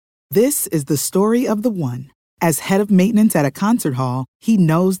This is the story of the one. As head of maintenance at a concert hall, he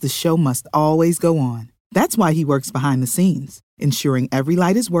knows the show must always go on. That's why he works behind the scenes, ensuring every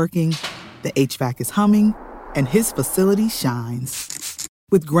light is working, the HVAC is humming, and his facility shines.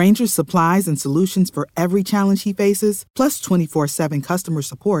 With Grainger's supplies and solutions for every challenge he faces, plus 24/7 customer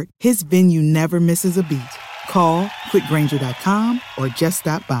support, his venue never misses a beat. Call quickgrainger.com or just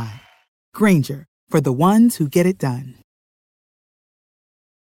stop by. Grainger, for the ones who get it done.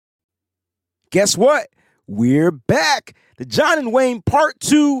 Guess what? We're back. The John and Wayne Part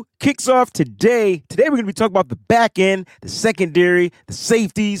 2 kicks off today. Today we're going to be talking about the back end, the secondary, the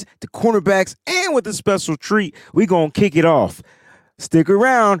safeties, the cornerbacks, and with a special treat, we're going to kick it off. Stick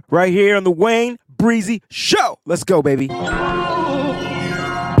around right here on the Wayne Breezy Show. Let's go, baby.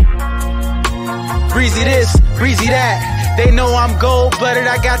 Breezy this, breezy that. They know I'm gold-blooded.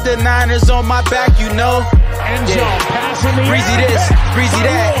 I got the Niners on my back, you know. Breezy this, breezy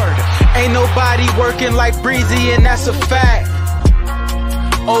that. Ain't nobody working like Breezy, and that's a fact.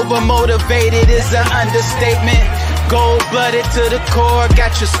 Overmotivated is an understatement. Gold-blooded to the core,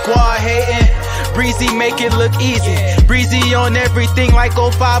 got your squad hating. Breezy make it look easy. Breezy on everything like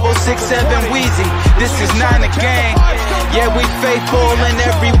 05067 Wheezy. This is not a gang. Yeah, we faithful in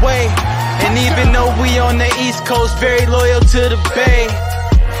every way. And even though we on the East Coast, very loyal to the Bay.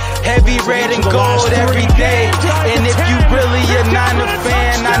 Heavy red and gold every day. And if you really a Niner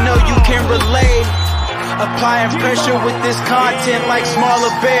fan, I know you can relate. Applying pressure with this content like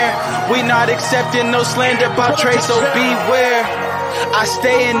Smaller Bear. We not accepting no slander about Trey, so beware. I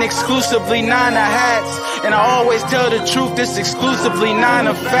stay in exclusively Niner hats. And I always tell the truth, this exclusively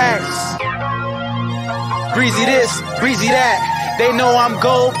Niner facts. Breezy this, breezy that. They know I'm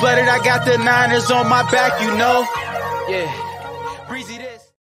gold-blooded. I got the Niners on my back, you know. Yeah. Breezy this.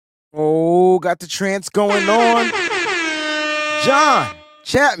 Oh, got the trance going on. John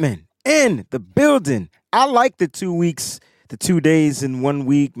Chapman in the building. I like the 2 weeks, the 2 days in 1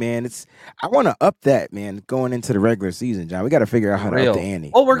 week, man. I want to up that, man, going into the regular season, John. We got to figure out how to up the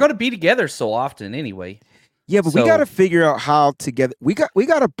ante. Oh, we're going to be together so often anyway. Yeah, but we got to figure out how together. We got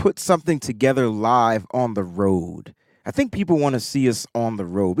to put something together live on the road. I think people want to see us on the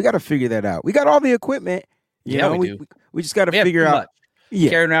road. We got to figure that out. We got all the equipment. You know, we just got to figure out. Yeah.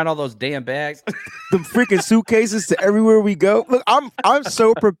 Carrying around all those damn bags. The freaking suitcases to everywhere we go. Look, I'm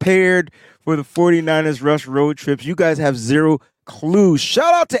so prepared for the 49ers Rush road trips. You guys have zero clue.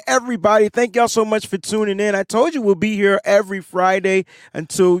 Shout out to everybody. Thank y'all so much for tuning in. I told you we'll be here every Friday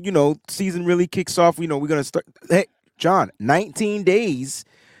until, season really kicks off. We're going to start. Hey, John, 19 days,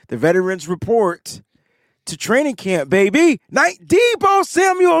 the Veterans Report to training camp, baby. Deebo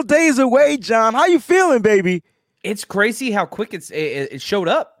Samuel days away, John. How you feeling, baby? It's crazy how quick it showed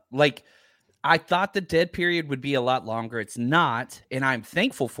up. Like, I thought the dead period would be a lot longer. It's not, and I'm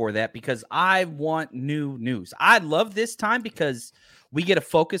thankful for that because I want new news. I love this time because we get to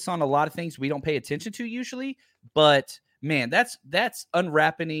focus on a lot of things we don't pay attention to usually. But man, that's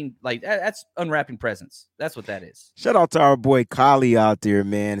unwrapping, that's unwrapping presents. That's what that is. Shout out to our boy Kali out there,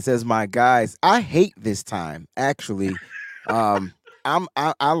 man. It says, my guys, I hate this time. Actually,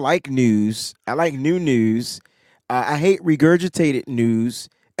 I like news. I like new news. I hate regurgitated news.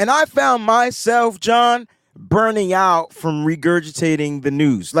 And I found myself, John, burning out from regurgitating the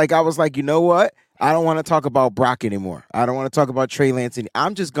news. Like, I was like, you know what? I don't want to talk about Brock anymore. I don't want to talk about Trey Lance anymore.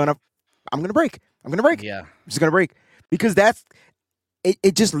 I'm going to break. Yeah. I'm just going to break. Because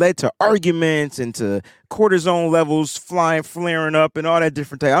it just led to arguments and to cortisone levels flaring up and all that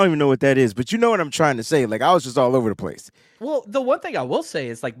different type. I don't even know what that is, but you know what I'm trying to say. Like, I was just all over the place. Well, the one thing I will say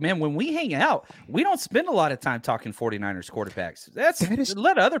is, like, man, when we hang out, we don't spend a lot of time talking 49ers quarterbacks.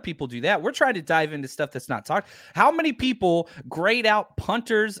 Let other people do that. We're trying to dive into stuff that's not talked. How many people grade out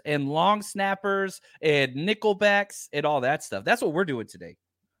punters and long snappers and nickelbacks and all that stuff? That's what we're doing today.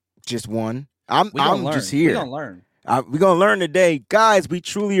 Just one. I'm just here. We're going to learn. We're going to learn today. Guys, we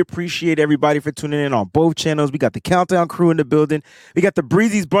truly appreciate everybody for tuning in on both channels. We got the Countdown crew in the building. We got the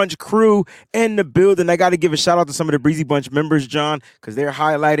Breezy's Bunch crew in the building. I got to give a shout out to some of the Breezy Bunch members, John, because they're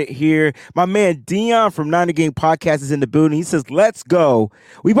highlighted here. My man Dion from Niner Game Podcast is in the building. He says, let's go.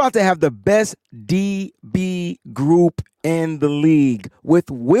 We about to have the best DB group in the league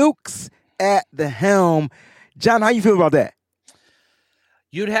with Wilkes at the helm. John, how you feel about that?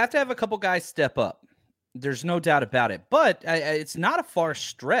 You'd have to have a couple guys step up. There's no doubt about it, but it's not a far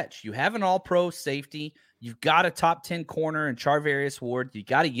stretch. You have an all-pro safety. You've got a top 10 corner in Charvarius Ward. You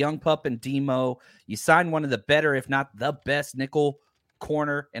got a young pup in Demo. You signed one of the better, if not the best, nickel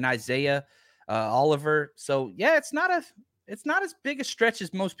corner in Isaiah Oliver. So yeah, it's not as big a stretch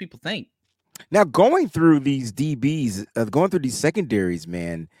as most people think. Now, going through these DBs, going through these secondaries,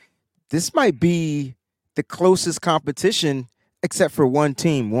 man, this might be the closest competition, except for one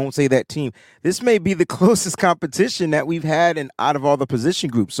team. Won't say that team. This may be the closest competition that we've had out of all the position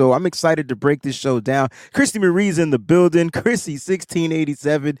groups. So I'm excited to break this show down. Christy Marie's in the building. Chrissy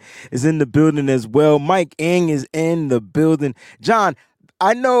 1687 is in the building as well. Mike Ng is in the building. John,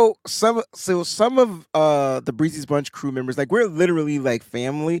 I know some of the Breezy's Bunch crew members, like we're literally like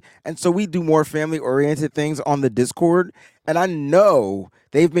family, and so we do more family-oriented things on the Discord, and I know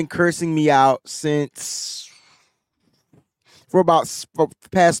they've been cursing me out for the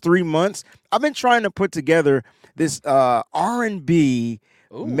past 3 months. I've been trying to put together this R&B,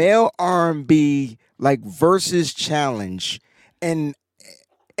 male R&B like versus challenge, and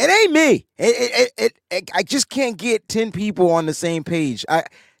it ain't me. I just can't get 10 people on the same page.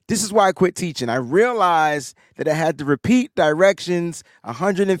 This is why I quit teaching. I realized that I had to repeat directions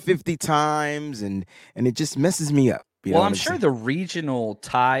 150 times, and it just messes me up. Well, I'm sure the regional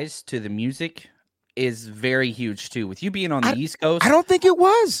ties to the music is very huge too. With you being on the East Coast, I don't think it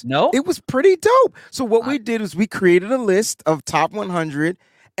was. No, it was pretty dope. So what we did was we created a list of top 100,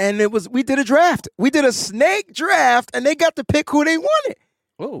 and we did a draft. We did a snake draft, and they got to pick who they wanted.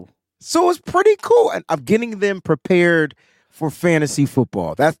 Oh, so it's pretty cool, and I'm getting them prepared for fantasy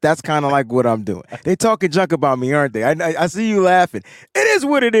football. That's kind of like what I'm doing. They talking junk about me, aren't they? I see you laughing. It is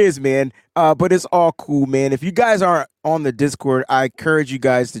what it is, man. But it's all cool, man. If you guys aren't on the Discord, I encourage you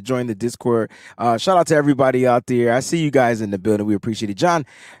guys to join the Discord. Shout out to everybody out there. I see you guys in the building. We appreciate it. John,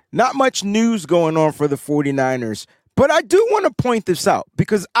 not much news going on for the 49ers, but I do want to point this out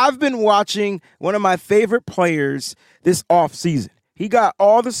because I've been watching one of my favorite players this offseason. He got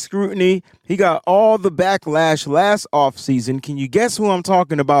all the scrutiny. He got all the backlash last offseason. Can you guess who I'm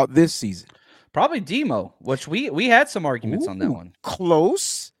talking about this season? Probably Demo, which we had some arguments on that one.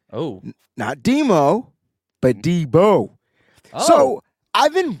 Close. Oh. Not Demo, but Debo. Oh. So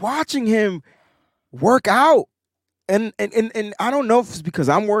I've been watching him work out. And I don't know if it's because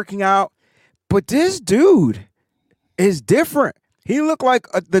I'm working out, but this dude is different. He looked like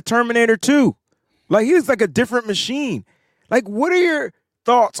the Terminator 2. Like he was like a different machine. Like, what are your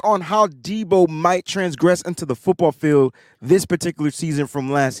thoughts on how Debo might transgress into the football field this particular season from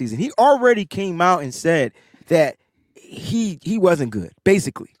last season? He already came out and said that he wasn't good,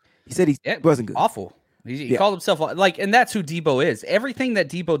 basically. He said he wasn't good. Awful. He called himself, like, and that's who Debo is. Everything that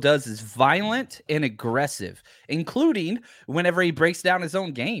Debo does is violent and aggressive, including whenever he breaks down his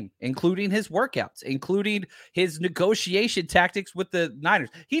own game, including his workouts, including his negotiation tactics with the Niners.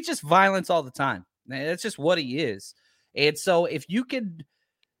 He just violence all the time. That's just what he is. And so if you could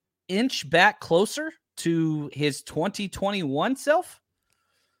inch back closer to his 2021 self,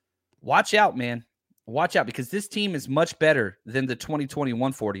 watch out, man. Watch out, because this team is much better than the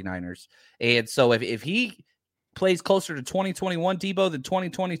 2021 49ers. And so if he plays closer to 2021 Debo than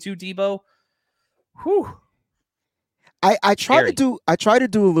 2022 Debo, whew. I try to do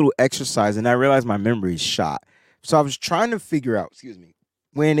a little exercise, and I realized my memory is shot. So I was trying to figure out,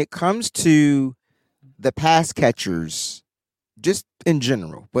 when it comes to the pass catchers, just in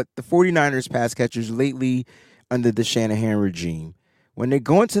general, but the 49ers pass catchers lately under the Shanahan regime, when they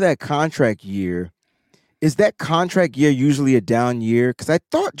go into that contract year, is that contract year usually a down year? Because I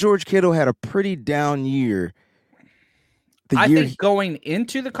thought George Kittle had a pretty down year. I think going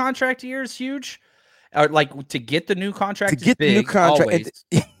into the contract year is huge. Like to get the new contract, to get the new contract,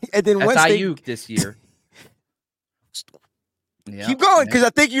 and then once Ayuk this year. Yeah, keep going, because I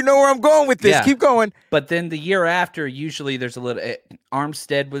think you know where I'm going with this. Yeah. Keep going. But then the year after, usually there's a little.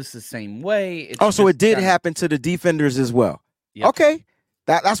 Armstead was the same way. So it did happen to the defenders as well. Yep. Okay,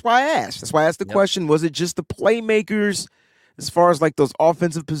 that's why I asked. That's why I asked the question. Was it just the playmakers, as far as like those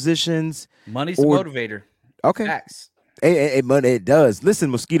offensive positions? Money's the motivator. Okay. Facts. It does. Listen,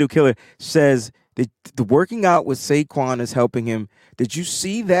 Mosquito Killer says that the working out with Saquon is helping him. Did you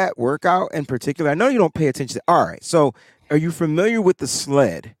see that workout in particular? I know you don't pay attention to. All right, so. Are you familiar with the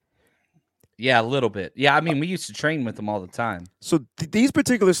sled? Yeah, a little bit. Yeah, I mean, we used to train with them all the time. So these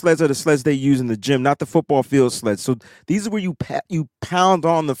particular sleds are the sleds they use in the gym, not the football field sleds. So these are where you pound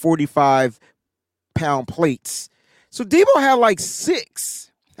on the 45-pound plates. So Debo had like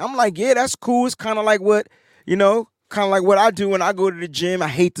 6. I'm like, yeah, that's cool. It's kind of like what I do when I go to the gym. I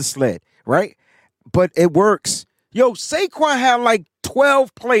hate the sled, right? But it works. Yo, Saquon had like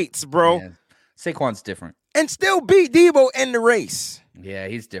 12 plates, bro. Yeah. Saquon's different. And still beat Debo in the race. Yeah,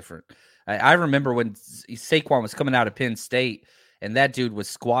 he's different. I remember when Saquon was coming out of Penn State, and that dude was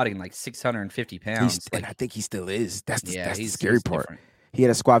squatting like 650 pounds. And I think he still is. That's the scary part. Different. He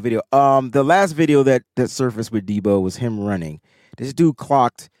had a squat video. The last video that surfaced with Debo was him running. This dude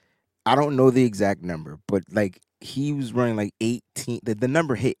clocked, I don't know the exact number, but like he was running like 18. The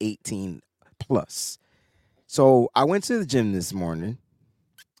number hit 18 plus. So I went to the gym this morning.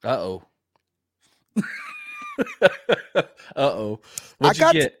 Uh-oh. Uh-oh. What'd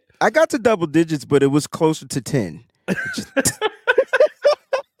you get? I got to double digits, but it was closer to 10.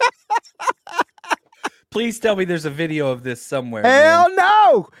 Please tell me there's a video of this somewhere. Hell man.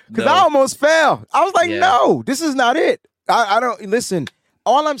 no, because I almost fell. I was like, Yeah. no, this is not it. I don't listen.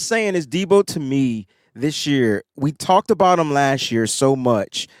 All I'm saying is Debo, to me this year, we talked about him last year so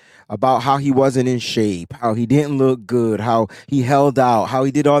much about how he wasn't in shape, how he didn't look good, how he held out, how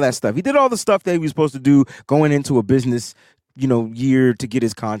he did all that stuff. He did all the stuff that he was supposed to do going into a business, year to get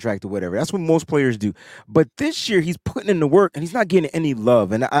his contract or whatever. That's what most players do. But this year he's putting in the work and he's not getting any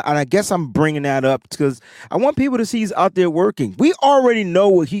love. And I guess I'm bringing that up because I want people to see he's out there working. We already know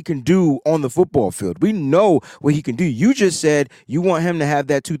what he can do on the football field. We know what he can do. You just said you want him to have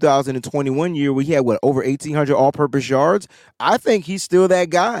that 2021 year where he had over 1,800 all-purpose yards. I think he's still that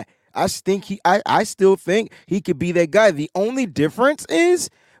guy. I still think he could be that guy. The only difference is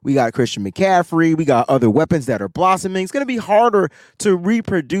we got Christian McCaffrey. We got other weapons that are blossoming. It's going to be harder to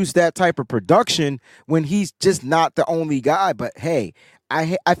reproduce that type of production when he's just not the only guy. But, hey,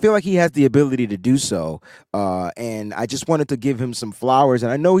 I feel like he has the ability to do so. And I just wanted to give him some flowers.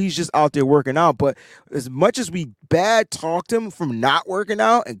 And I know he's just out there working out. But as much as we bad talked him from not working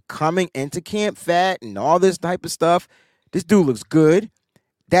out and coming into camp fat and all this type of stuff, this dude looks good.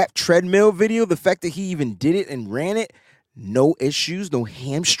 That treadmill video, the fact that he even did it and ran it, no issues, no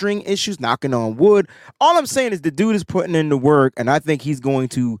hamstring issues, knocking on wood. All I'm saying is the dude is putting in the work, and I think he's going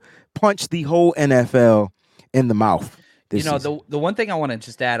to punch the whole NFL in the mouth. The one thing I want to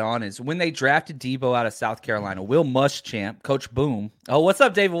just add on is when they drafted Debo out of South Carolina, Will Muschamp, Coach Boom. Oh, what's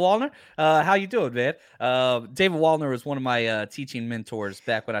up, David Wallner? How you doing, man? David Wallner was one of my teaching mentors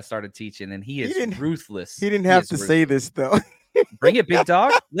back when I started teaching, and he is ruthless. He didn't have to say this, though. Bring it, big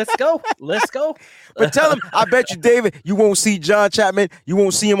dog. Let's go. But tell him, I bet you, David, you won't see John Chapman. You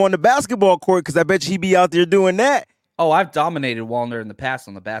won't see him on the basketball court because I bet you he'd be out there doing that. Oh, I've dominated Wallner in the past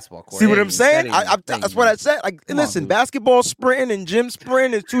on the basketball court. See what I'm saying? That's what I said. Like, listen, basketball sprinting and gym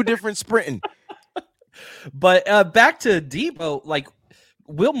sprinting is two different sprinting. But back to Debo, like,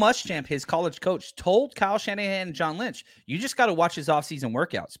 Will Muschamp, his college coach, told Kyle Shanahan and John Lynch, you just got to watch his offseason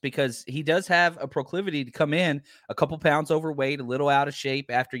workouts because he does have a proclivity to come in a couple pounds overweight, a little out of shape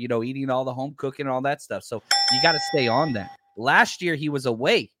after, eating all the home cooking and all that stuff. So you got to stay on that. Last year, he was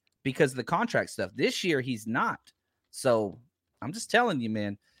away because of the contract stuff. This year, he's not. So I'm just telling you,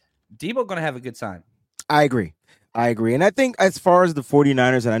 man, Debo going to have a good time. I agree. And I think as far as the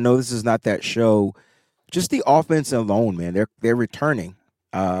 49ers, and I know this is not that show, just the offense alone, man, they're returning.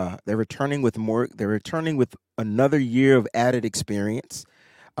 They're returning with more. They're returning with another year of added experience,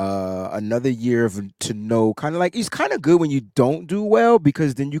 another year to know. Kind of like it's kind of good when you don't do well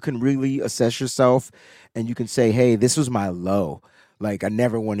because then you can really assess yourself and you can say, "Hey, this was my low. Like I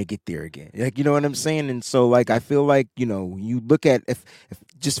never want to get there again." Like you know what I'm saying? And so like I feel like you look at if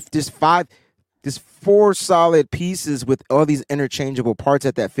just four solid pieces with all these interchangeable parts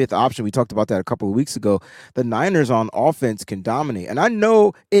at that fifth option. We talked about that a couple of weeks ago. The Niners on offense can dominate. And I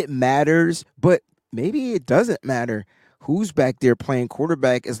know it matters, but maybe it doesn't matter who's back there playing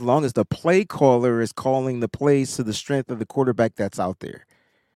quarterback as long as the play caller is calling the plays to the strength of the quarterback that's out there.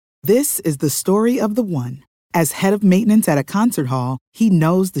 This is the story of the one. As head of maintenance at a concert hall, he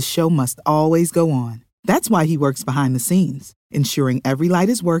knows the show must always go on. That's why he works behind the scenes, ensuring every light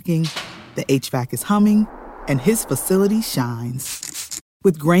is working, the HVAC is humming, and his facility shines.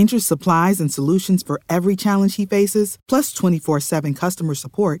 With Grainger's supplies and solutions for every challenge he faces, plus 24/7 customer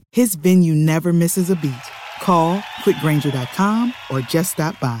support, his venue never misses a beat. Call quickgrainger.com or just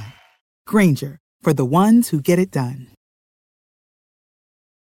stop by. Grainger, for the ones who get it done.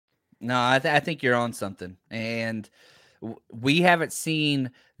 No, I think you're on something. And we haven't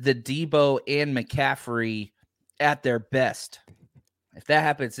seen the Debo and McCaffrey at their best. If that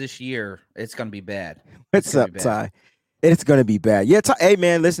happens this year, it's going to be bad. What's up, Ty? It's going to be bad. Yeah, Ty, hey,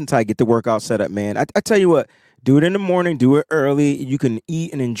 man, listen, Ty, get the workout set up, man. I tell you what, do it in the morning, do it early. You can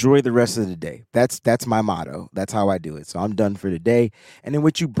eat and enjoy the rest of the day. That's my motto. That's how I do it. So I'm done for the day. And then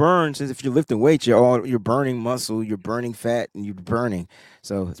what you burn, since if you're lifting weights, you're burning muscle, you're burning fat, and you're burning.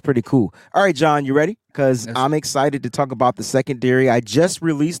 So it's pretty cool. All right, John, you ready? Because I'm excited to talk about the secondary. I just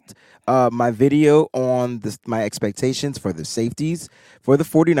released my video on my expectations for the safeties for the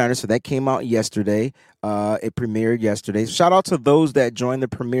 49ers. So that came out yesterday. It premiered yesterday. Shout out to those that joined the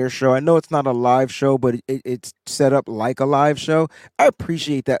premiere show. I know it's not a live show, but it's set up like a live show. I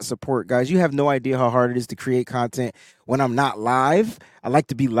appreciate that support, guys. You have no idea how hard it is to create content when I'm not live. I like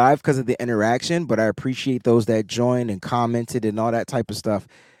to be live because of the interaction, but I appreciate those that joined and commented and all that type of stuff.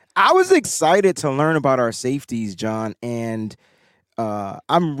 I was excited to learn about our safeties, John, and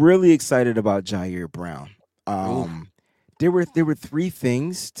I'm really excited about Jair Brown. There were three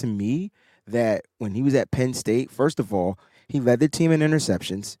things to me that when he was at Penn State, first of all, he led the team in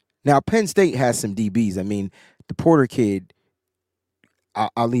interceptions. Now, Penn State has some DBs. I mean, the Porter kid,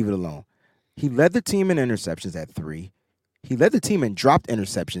 I'll leave it alone. He led the team in interceptions at 3. He led the team in dropped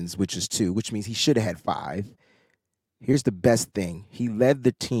interceptions, which is 2, which means he should have had 5. Here's the best thing. He led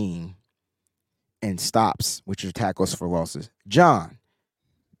the team in stops, which are tackles for losses. John,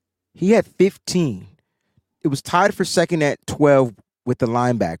 he had 15. It was tied for second at 12 with the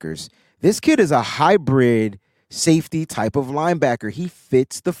linebackers. This kid is a hybrid safety type of linebacker. He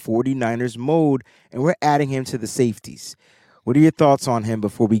fits the 49ers mold, and we're adding him to the safeties. What are your thoughts on him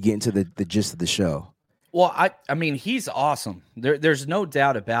before we get into the gist of the show? Well, I mean, he's awesome. There's no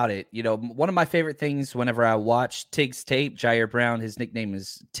doubt about it. You know, one of my favorite things whenever I watch Tig's tape, Jair Brown, his nickname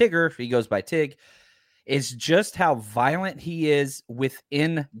is Tigger, he goes by Tig, is just how violent he is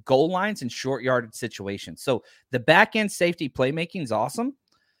within goal lines and short yardage situations. So the back end safety playmaking is awesome.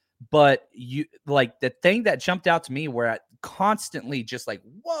 But you like the thing that jumped out to me where I constantly just like,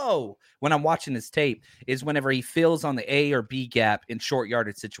 whoa, when I'm watching this tape is whenever he fills on the A or B gap in short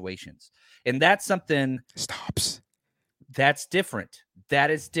yardage situations. And that's something stops. That's different. That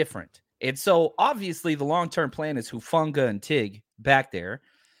is different. And so obviously the long-term plan is Hufanga and Tig back there.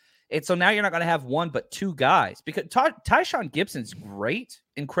 And so now you're not going to have one, but 2 guys because Tyshawn Gibson's great,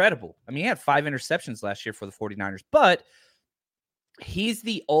 incredible. I mean, he had 5 interceptions last year for the 49ers, but he's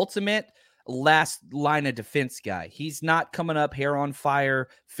the ultimate last line of defense guy. He's not coming up hair on fire,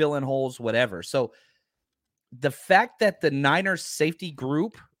 filling holes, whatever. So the fact that the Niners safety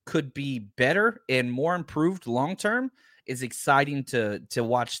group could be better and more improved long-term is exciting to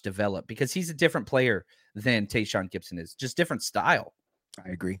watch develop because he's a different player than Tyshawn Gibson is, just different style. I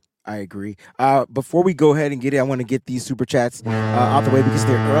agree. Before we go ahead and get it, I want to get these super chats out the way because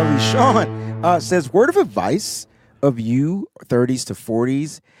they're early. Sean says, word of advice of you 30s to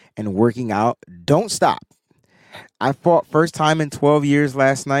 40s and working out, don't stop. I fought first time in 12 years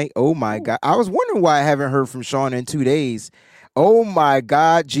last night. Oh my God. I was wondering why I haven't heard from Sean in 2 days. Oh my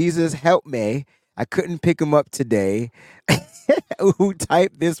God, Jesus help me. I couldn't pick him up today. Who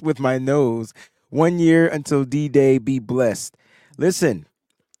typed this with my nose? 1 year until D-Day, be blessed. Listen,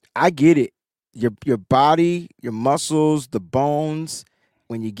 I get it. Your body, your muscles, the bones,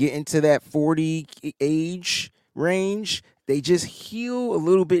 when you get into that 40 age range, they just heal a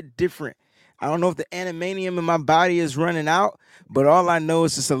little bit different. I don't know if the animanium in my body is running out, but all I know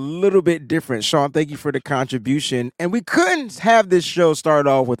is it's a little bit different. Sean, thank you for the contribution. And we couldn't have this show start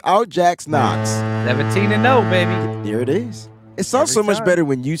off without Jax Knox. 17-0, baby. There it is. It sounds so much better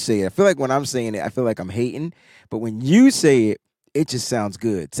when you say it. I feel like when I'm saying it, I feel like I'm hating. But when you say it, it just sounds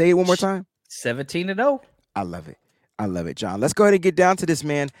good. Say it one more time. 17-0. I love it, John. Let's go ahead and get down to this,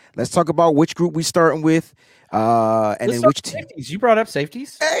 man. Let's talk about which group we starting with, and then which team. Safeties. You brought up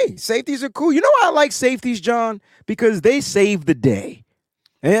safeties. Hey, safeties are cool. You know why I like safeties, John? Because they save the day.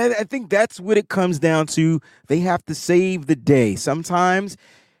 And I think that's what it comes down to. They have to save the day. Sometimes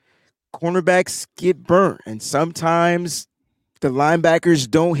cornerbacks get burnt, and sometimes the linebackers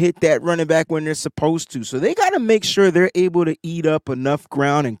don't hit that running back when they're supposed to. So they got to make sure they're able to eat up enough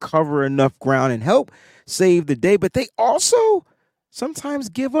ground and cover enough ground and help save the day. But they also sometimes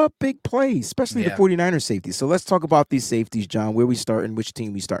give up big plays, especially the 49ers safeties. So let's talk about these safeties, John. Where we starting? Which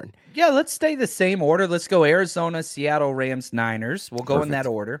team we starting? Yeah, let's stay the same order. Let's go Arizona, Seattle, Rams, Niners. We'll go in that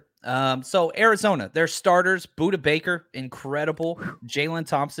order. So Arizona, their starters, Budda Baker, incredible. Jalen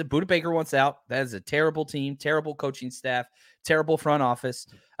Thompson, Budda Baker wants out. That is a terrible team, terrible coaching staff, terrible front office.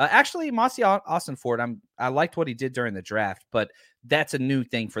 Actually, Mossy Austin-Ford, I liked what he did during the draft, but that's a new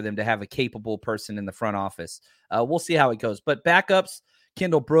thing for them to have a capable person in the front office. We'll see how it goes. But backups,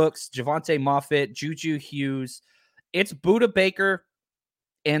 Kendall Brooks, Javonte Moffitt, Juju Hughes. It's Budda Baker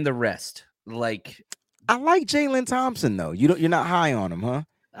and the rest. Like, I like Jalen Thompson though. You're not high on him,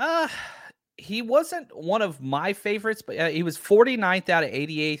 huh? He wasn't one of my favorites, but he was 49th out of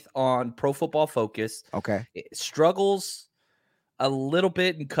 88th on Pro Football Focus. Okay. It struggles a little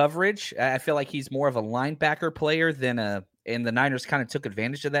bit in coverage. I feel like he's more of a linebacker player than and the Niners kind of took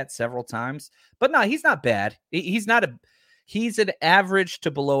advantage of that several times. But no, he's not bad. He's not He's an average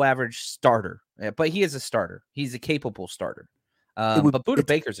to below average starter, but he is a starter. He's a capable starter. But Budda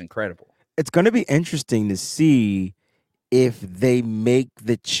Baker's incredible. It's going to be interesting to see if they make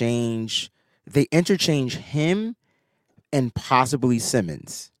the change, they interchange him and possibly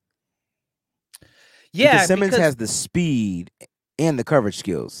Simmons. Yeah, because Simmons has the speed and the coverage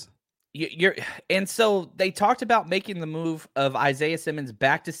skills. And so they talked about making the move of Isaiah Simmons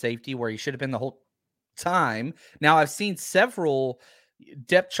back to safety where he should have been the whole time. Now I've seen several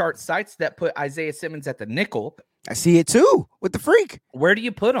depth chart sites that put Isaiah Simmons at the nickel. I see it too with the freak. Where do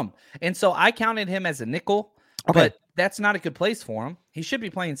you put him? And so I counted him as a nickel, but that's not a good place for him. He should be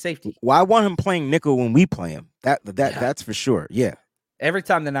playing safety. Well, I want him playing nickel when we play him. That's for sure. Yeah. Every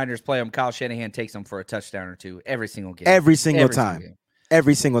time the Niners play him, Kyle Shanahan takes him for a touchdown or two every single game. Every single time.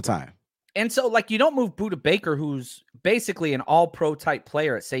 Every single time. And so, like, you don't move Budda Baker, who's basically an all-pro type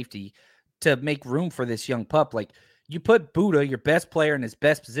player at safety, to make room for this young pup. Like, you put Budda, your best player, in his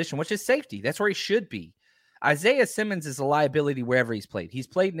best position, which is safety. That's where he should be. Isaiah Simmons is a liability wherever he's played. He's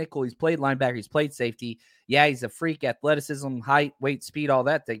played nickel, he's played linebacker, he's played safety. Yeah, he's a freak, athleticism, height, weight, speed, all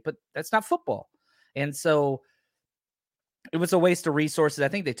that thing, but that's not football. And so it was a waste of resources. I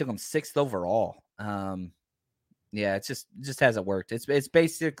think they took him 6th overall. Yeah, it just hasn't worked. It's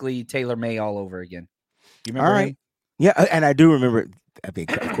basically Taylor May all over again. You remember him? Yeah, and I do remember. I mean,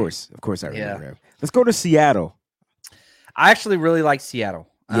 of course, I remember him. Let's go to Seattle. I actually really like Seattle.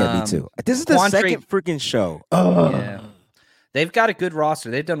 Yeah, me too. This is the second freaking show. Yeah, they've got a good roster.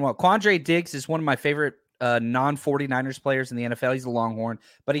 They've done well. Quandre Diggs is one of my favorite non-49ers players in the NFL. He's a Longhorn,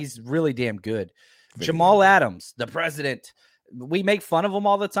 but he's really damn good. Jamal Adams, the president. We make fun of him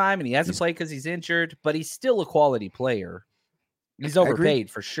all the time, and he hasn't played because he's injured, but he's still a quality player. He's overpaid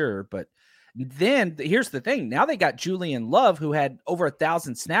for sure, but then here's the thing. Now they got Julian Love, who had over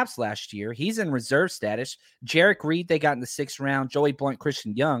 1,000 snaps last year. He's in reserve status. Jarek Reed, they got in the 6th round. Joey Blunt,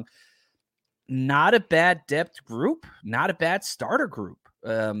 Christian Young. Not a bad depth group. Not a bad starter group.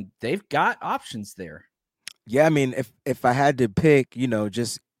 They've got options there. Yeah, I mean, if I had to pick,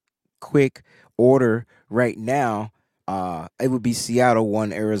 just quick order right now, it would be Seattle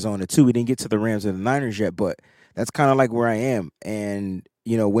 1, Arizona 2. We didn't get to the Rams or the Niners yet, but that's kind of like where I am. And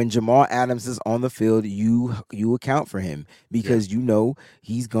when Jamal Adams is on the field, you account for him because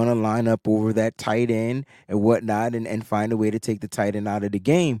he's gonna line up over that tight end and whatnot, and find a way to take the tight end out of the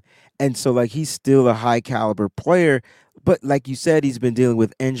game. And so, like, he's still a high caliber player, but like you said, he's been dealing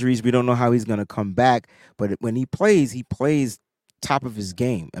with injuries. We don't know how he's gonna come back, but when he plays top of his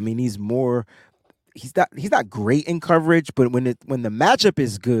game. I mean, he's not great in coverage, but when the matchup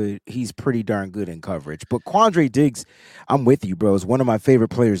is good, he's pretty darn good in coverage. But Quandre Diggs, I'm with you, bro. Is one of my favorite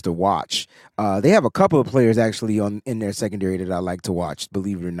players to watch. They have a couple of players actually in their secondary that I like to watch,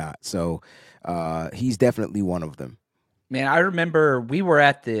 believe it or not. So he's definitely one of them. Man, I remember we were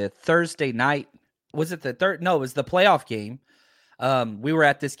at the Thursday night. Was it the third? No, it was the playoff game. We were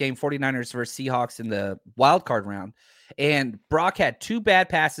at this game, 49ers versus Seahawks in the wild card round. And Brock had 2 bad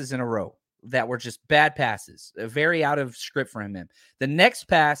passes in a row that were just bad passes, very out of script for him. The next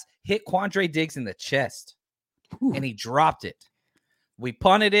pass hit Quandre Diggs in the chest, and he dropped it. We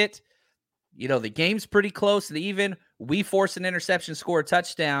punted it. The game's pretty close to the even. We forced an interception, score a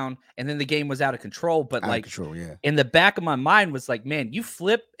touchdown, and then the game was out of control. But in the back of my mind was like, man, you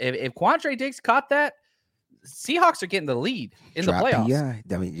flip. If Quandre Diggs caught that, Seahawks are getting the lead in the playoffs.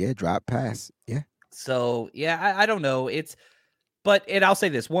 Yeah, drop pass. Yeah. So, I don't know. And I'll say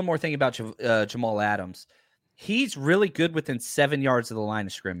this, one more thing about Jamal Adams. He's really good within 7 yards of the line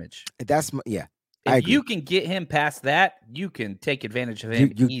of scrimmage. If you can get him past that, you can take advantage of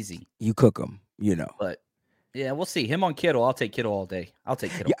him easy. You cook him, But, yeah, we'll see. Him on Kittle, I'll take Kittle all day. I'll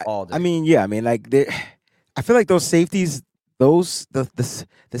take Kittle all day. I mean, I feel like those safeties, the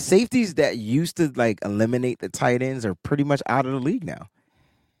safeties that used to, like, eliminate the tight ends are pretty much out of the league now.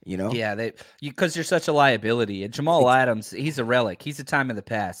 Yeah, because you're such a liability. And Jamal Adams, he's a relic. He's a time in the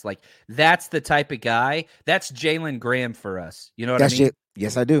past. Like, that's the type of guy. That's Jalen Graham for us. You know what I mean?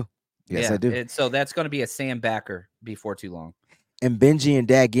 Yes, I do. Yes, I do. And so that's going to be a Sam Backer before too long. And Benji and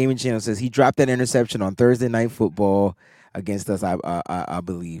Dad Gaming Channel says he dropped that interception on Thursday Night Football against us. I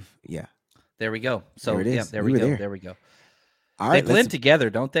believe. Yeah. There we go. So there we go. All right, they blend together,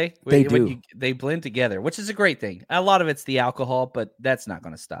 don't they? They do. They blend together, which is a great thing. A lot of it's the alcohol, but that's not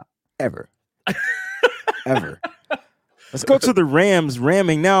going to stop. Ever. Let's go to the Rams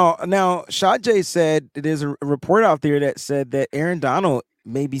ramming. Now, Shadjay said there's a report out there that said that Aaron Donald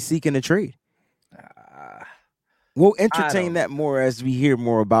may be seeking a trade. We'll entertain that more as we hear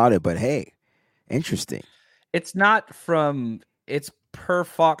more about it, but hey, interesting. It's not from – it's per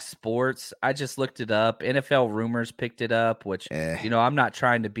Fox Sports, I just looked it up. NFL Rumors picked it up, which, I'm not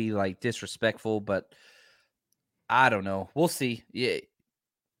trying to be like disrespectful, but I don't know. We'll see. Yeah,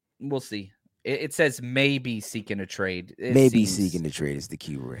 we'll see. It says maybe seeking a trade. Seeking a trade is the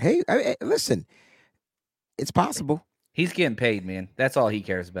key word. Hey, listen, it's possible. He's getting paid, man. That's all he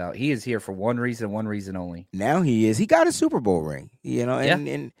cares about. He is here for one reason only. Now he is. He got a Super Bowl ring,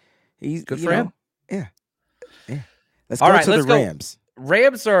 and he's good for him. Yeah. Let's go to the Rams.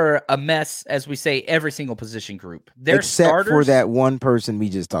 Rams are a mess, as we say, every single position group. Except starters, for that one person we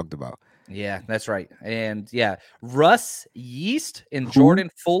just talked about. Yeah, that's right. And Russ Yeast and Jordan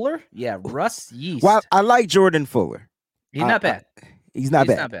Fuller. Yeah, Russ Yeast. Well, I like Jordan Fuller. He's not bad. He's not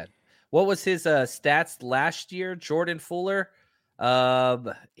bad. What was his stats last year? Jordan Fuller.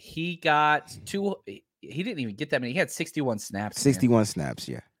 He got he didn't even get that many. He had 61 snaps. 61 snaps,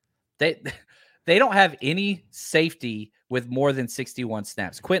 yeah. They don't have any safety with more than 61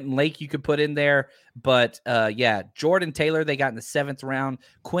 snaps. Quentin Lake you could put in there, but Jordan Taylor they got in the 7th round.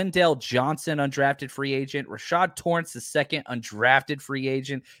 Quindell Johnson, undrafted free agent. Rashad Torrance, the 2nd undrafted free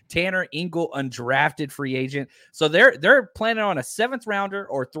agent. Tanner Ingle, undrafted free agent. So they're planning on a 7th rounder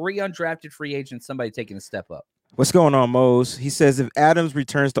or 3 undrafted free agents. Somebody taking a step up. What's going on, Mose? He says if Adams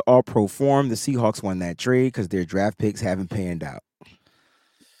returns to All-Pro form, the Seahawks won that trade because their draft picks haven't panned out.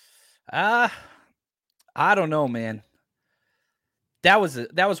 I don't know, man. That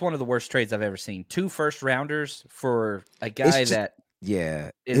was one of the worst trades I've ever seen. 2 first rounders for a guy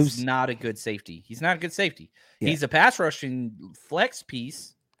is not a good safety. He's not a good safety. Yeah. He's a pass rushing flex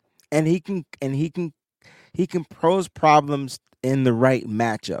piece, and he can pose problems in the right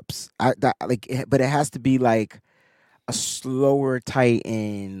matchups. But it has to be like a slower tight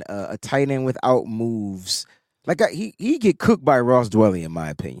end, a tight end without moves. Like he get cooked by Ross Dwelly, in my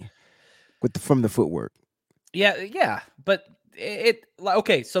opinion, from the footwork. Yeah, but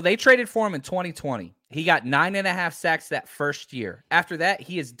so they traded for him in 2020. He got 9.5 sacks that first year. After that,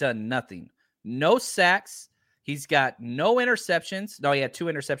 he has done nothing. No sacks. He's got no interceptions. No, he had 2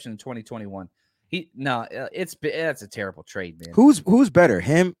 interceptions in 2021. That's a terrible trade, man. Who's better,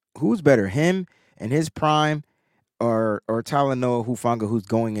 him? Who's better, him in his prime, or Talanoa Hufanga, who's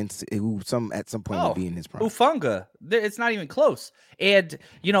going into at some point will be in his prime? Hufanga, it's not even close. And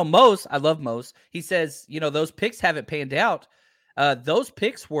Mose, I love Mose. He says those picks haven't panned out. Those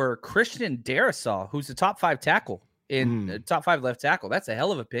picks were Christian Darrisaw, who's a top 5 tackle top 5 left tackle. That's a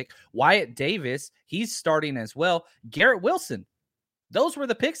hell of a pick. Wyatt Davis, he's starting as well. Garrett Wilson, those were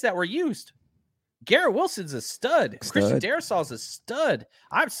the picks that were used. Garrett Wilson's a stud. Christian Darrisaw's a stud.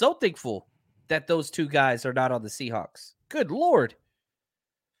 I'm so thankful that those 2 guys are not on the Seahawks. Good Lord.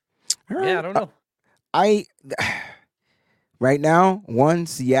 Yeah, I don't know. Right now, 1,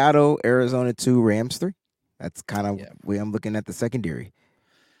 Seattle, Arizona 2, Rams 3. That's kind of way I'm looking at the secondary.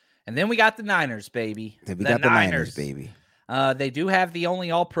 And then we got the Niners, baby. The Niners, baby. They do have the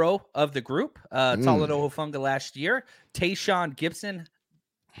only All-Pro of the group, Talanoa Hufanga last year. Tayshaun Gibson,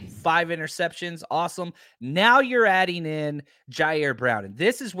 5 interceptions. Awesome. Now you're adding in Jair Brown. And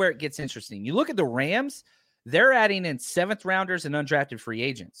this is where it gets interesting. You look at the Rams, they're adding in 7th rounders and undrafted free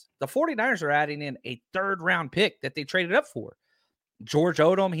agents. The 49ers are adding in a 3rd round pick that they traded up for. George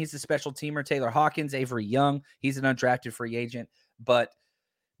Odom, he's a special teamer. Taylor Hawkins, Avery Young, he's an undrafted free agent. But,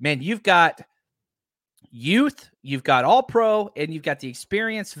 man, you've got youth, you've got All-Pro, and you've got the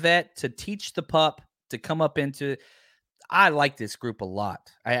experienced vet to teach the pup to come up into – I like this group a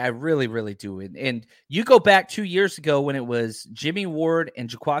lot. I really, really do. And you go back 2 years ago when it was Jimmy Ward and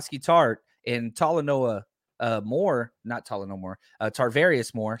Jaquiski Tart and Talanoa Moore, not Talanoa Moore,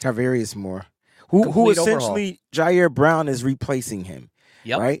 Tarvarius Moore. Tarvarius Moore. Who essentially overhaul. Jair Brown is replacing him.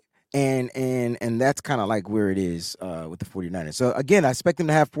 Yep. Right? And that's kind of like where it is with the 49ers. So, again, I expect them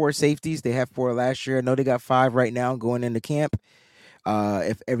to have 4 safeties. They have 4 last year. I know they got 5 right now going into camp.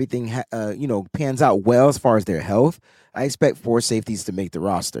 If everything pans out well as far as their health, I expect 4 safeties to make the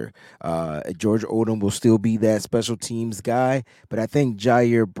roster. George Odom will still be that special teams guy, but I think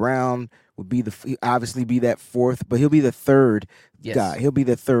Jair Brown would obviously be that 4th, but he'll be the 3rd guy. He'll be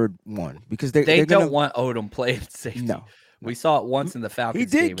the 3rd one because they're don't want Odom playing safety. No. We saw it once in the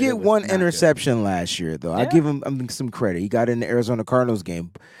Falcons. He did get 1 interception last year, though. Yeah. I give him some credit. He got in the Arizona Cardinals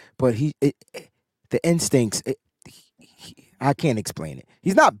game, but the instincts. I can't explain it.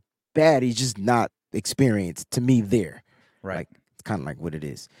 He's not bad. He's just not experienced to me there. Right. Like, it's kind of like what it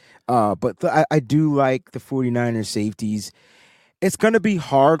is. But I do like the 49ers safeties. It's going to be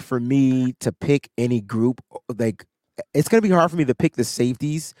hard for me to pick any group. Like, it's going to be hard for me to pick the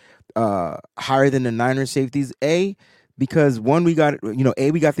safeties higher than the Niners safeties. Because one, we got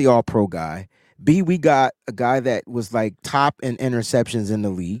the All-Pro guy. B, we got a guy that was like top in interceptions in the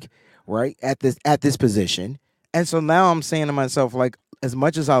league, right? At this position. And so now I'm saying to myself, like, as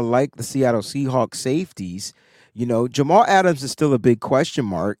much as I like the Seattle Seahawks safeties, Jamal Adams is still a big question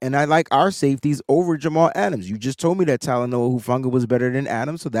mark, and I like our safeties over Jamal Adams. You just told me that Talanoa Hufanga was better than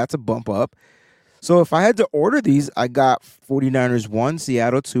Adams, so that's a bump up. So if I had to order these, I got 49ers 1,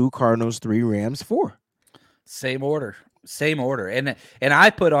 Seattle 2, Cardinals 3, Rams 4. Same order. And I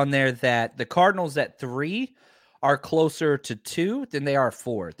put on there that the Cardinals at 3 are closer to 2 than they are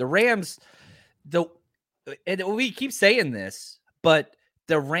 4. The Rams, and we keep saying this, but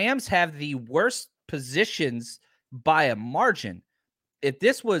the Rams have the worst positions by a margin. If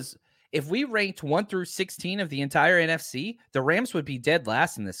we ranked 1 through 16 of the entire NFC, the Rams would be dead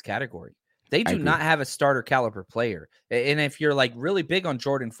last in this category. They do not have a starter caliber player. And if you're like really big on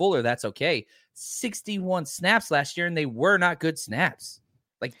Jordan Fuller, that's okay. 61 snaps last year, and they were not good snaps.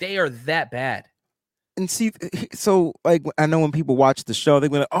 Like, they are that bad. And see, so like, I know when people watch the show, they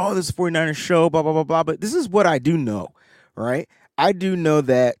go, "Oh, this is 49ers show, blah, blah, blah, blah." But this is what I do know, right? I do know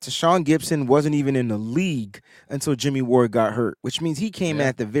that Tashawn Gibson wasn't even in the league until Jimmy Ward got hurt, which means he came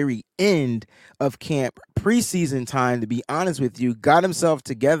at the very end of camp, preseason time, to be honest with you, got himself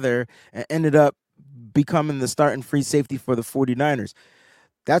together and ended up becoming the starting free safety for the 49ers.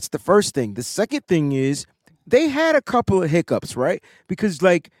 That's the first thing. The second thing is they had a couple of hiccups, right? Because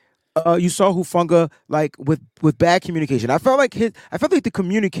like, you saw Hufanga like with bad communication. I felt like the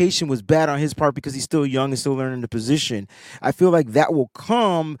communication was bad on his part because he's still young and still learning the position. I feel like that will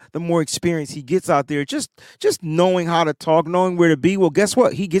come the more experience he gets out there. Just knowing how to talk, knowing where to be. Well, guess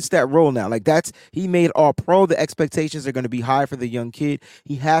what? He gets that role now. Like he made all pro. The expectations are going to be high for the young kid.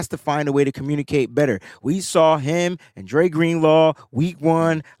 He has to find a way to communicate better. We saw him and Dre Greenlaw week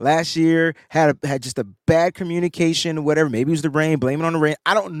 1 last year had just a bad communication, whatever. Maybe it was the rain. Blame it on the rain.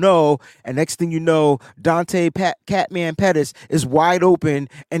 I don't know. And next thing you know, Dante Catman Pettis is wide open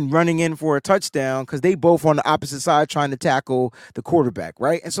and running in for a touchdown because they both on the opposite side trying to tackle the quarterback,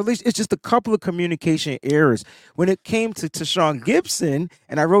 right? And so it's just a couple of communication errors. When it came to Tashawn Gibson,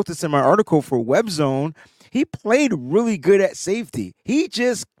 and I wrote this in my article for WebZone, he played really good at safety. He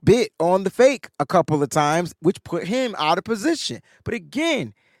just bit on the fake a couple of times, which put him out of position. But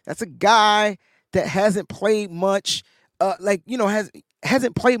again, that's a guy that hasn't played much,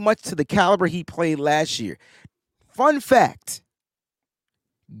 hasn't played much to the caliber he played last year. Fun fact,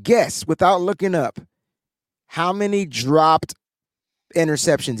 guess without looking up how many dropped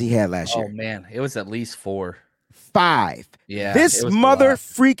interceptions he had last year. Oh, man, it was at least 4. 5. Yeah. This mother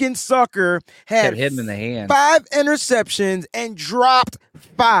freaking sucker had hit him in the hand. 5 interceptions and dropped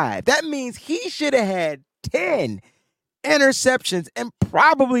 5. That means he should have had 10 interceptions, and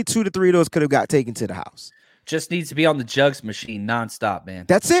probably 2 to 3 of those could have got taken to the house. Just needs to be on the jugs machine nonstop, man.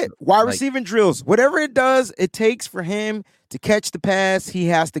 That's it. Wide receiving drills. Whatever it takes for him to catch the pass, he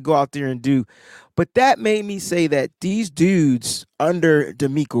has to go out there and do. But that made me say that these dudes under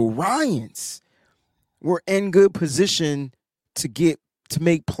DeMeco Ryans were in good position to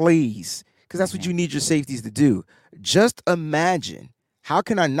make plays, because that's what you need your safeties to do. Just imagine, how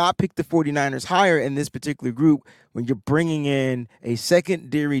can I not pick the 49ers higher in this particular group when you're bringing in a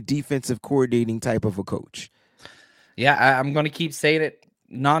secondary defensive coordinating type of a coach? Yeah, I'm going to keep saying it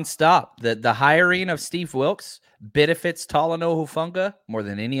nonstop. The hiring of Steve Wilkes benefits Talanoa Hufanga more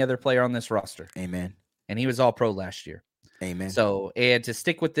than any other player on this roster. Amen. And he was all pro last year. Amen. So, and to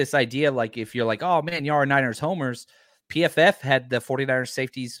stick with this idea, like if you're like, oh man, you are Niners homers, PFF had the 49ers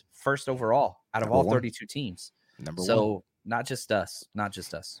safeties first overall out of all 32 teams. Number 1. So not just us.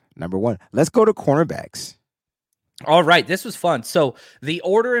 Number 1. Let's go to cornerbacks. All right, this was fun. So the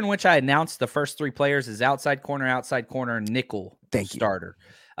order in which I announced the first 3 players is outside corner, nickel starter.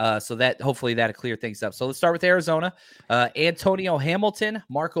 So that hopefully that'll clear things up. So let's start with Arizona. Antonio Hamilton,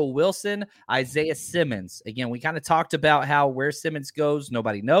 Marco Wilson, Isaiah Simmons. Again, we kind of talked about how where Simmons goes,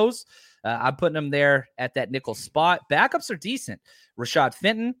 nobody knows. I'm putting him there at that nickel spot. Backups are decent. Rashad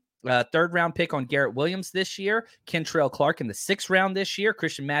Fenton, 3rd round pick on Garrett Williams this year. Kentrell Clark in the 6th round this year.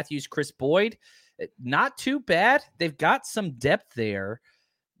 Christian Matthews, Chris Boyd. Not too bad. They've got some depth there.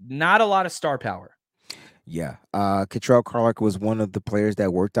 Not a lot of star power. Yeah. Kentrell Clark was one of the players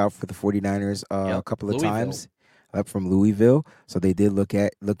that worked out for the 49ers a couple of times up from Louisville. So they did look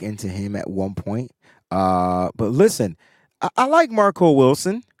into him at one point. But listen, I like Marco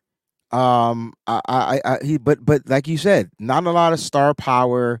Wilson. But like you said, not a lot of star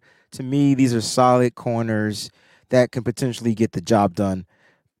power. To me, these are solid corners that can potentially get the job done.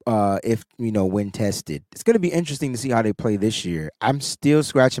 If when tested. It's going to be interesting to see how they play this year. I'm still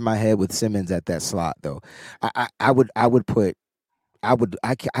scratching my head with Simmons at that slot, though. I would put I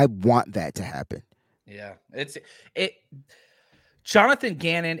want that to happen. Yeah, it. Jonathan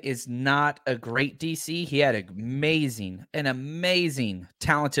Gannon is not a great DC. He had an amazing,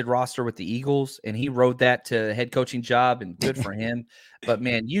 talented roster with the Eagles, and he rode that to a head coaching job, and good for him. But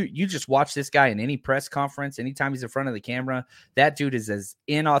man, you just watch this guy in any press conference, anytime he's in front of the camera, that dude is as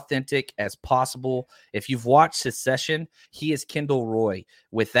inauthentic as possible. If you've watched his session, he is Kendall Roy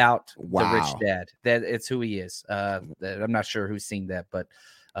without the rich dad. That it's who he is. I'm not sure who's seen that, but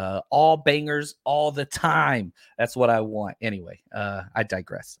all bangers all the time. That's what I want. Anyway, I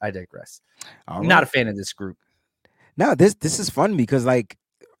digress. I'm not a fan of this group. No, this is fun because like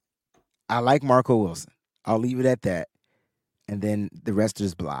I like Marco Wilson. I'll leave it at that. And then the rest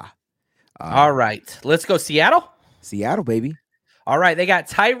is blah. All right. Let's go Seattle. Seattle, baby. All right. They got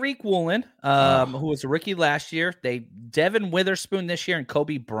Tyreek Woolen, who was a rookie last year. Devin Witherspoon this year and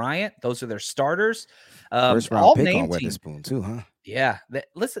Kobe Bryant. Those are their starters. First round pick on Witherspoon too, huh? Yeah.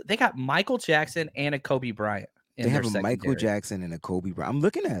 Listen, they got Michael Jackson and a Kobe Bryant. They have a Michael Jackson and a Kobe Bryant. I'm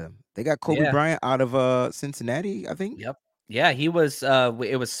looking at them. They got Kobe Bryant out of Cincinnati, I think. Yep. Yeah, he was.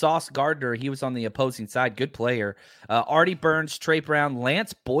 It was Sauce Gardner. He was on the opposing side. Good player. Artie Burns, Trey Brown,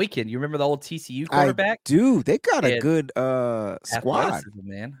 Lance Boykin. You remember the old TCU quarterback? I do. They got a good squad,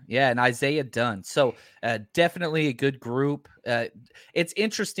 man. Yeah, and Isaiah Dunn. So definitely a good group. It's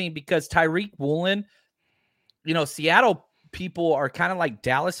interesting because Tyreek Woolen, Seattle people are kind of like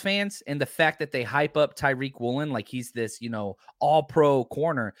Dallas fans, and the fact that they hype up Tyreek Woolen like he's this, all-pro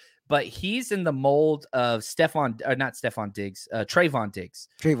corner. But he's in the mold of Trayvon Diggs.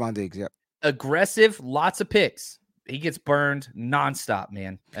 Trayvon Diggs, yep. Aggressive, lots of picks. He gets burned nonstop,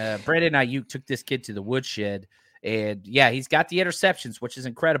 man. Brandon Ayuk took this kid to the woodshed. And, yeah, he's got the interceptions, which is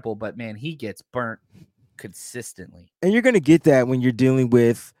incredible. But, man, he gets burnt consistently. And you're going to get that when you're dealing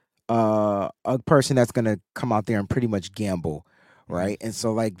with a person that's going to come out there and pretty much gamble, right? And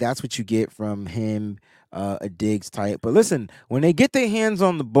so, like, that's what you get from him. A Diggs type. But listen, when they get their hands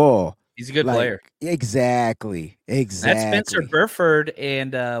on the ball, he's a good player. Exactly. That's Spencer Burford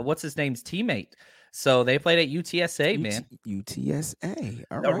and what's his name's teammate. So they played at UTSA, man. UTSA.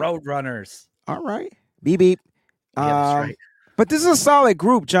 All the right. Roadrunners. All right. Beep, beep. Yeah, that's right. But this is a solid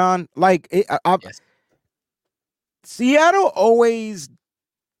group, John. Like, yes. Seattle always,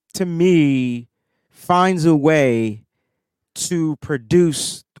 to me, finds a way to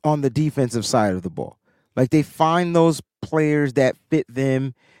produce on the defensive side of the ball. Like, they find those players that fit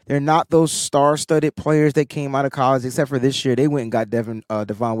them. They're not those star-studded players that came out of college, except for this year. They went and got Devon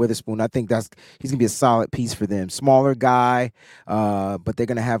Witherspoon. I think he's going to be a solid piece for them. Smaller guy, but they're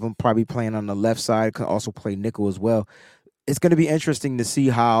going to have him probably playing on the left side, can also play nickel as well. It's going to be interesting to see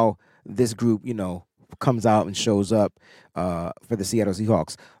how this group, comes out and shows up for the Seattle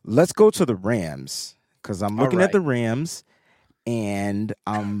Seahawks. Let's go to the Rams, because I'm looking at the Rams. And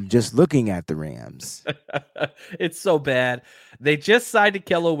I'm just looking at the Rams. It's so bad. They just signed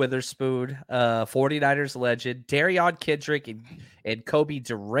Ahkello Witherspoon, 49ers legend, Darion Kendrick, and Kobe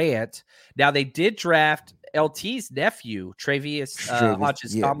Durant. Now, they did draft LT's nephew, Travius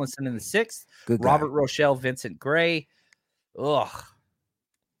Hodges Tomlinson in the 6th. Robert Rochelle, Vincent Gray. Ugh.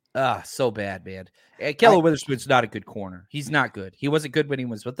 So bad, man. Ahkello Witherspoon's not a good corner. He's not good. He wasn't good when he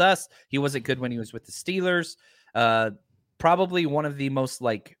was with us. He wasn't good when he was with the Steelers. Probably one of the most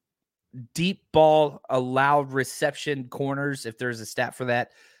deep ball allowed reception corners, if there's a stat for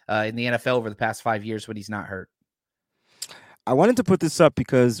that, in the NFL over the past 5 years when he's not hurt. I wanted to put this up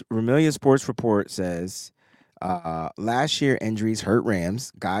because Ramilia Sports Report says last year injuries hurt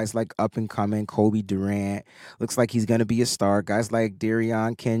Rams. Guys like up and coming Kobe Durant looks like he's going to be a star. Guys like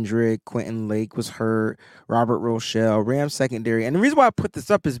Darion Kendrick, Quentin Lake was hurt, Robert Rochelle, Rams secondary. And the reason why I put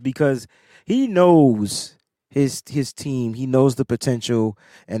this up is because he knows his team. He knows the potential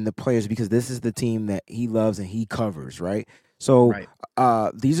and the players because this is the team that he loves and he covers, right? So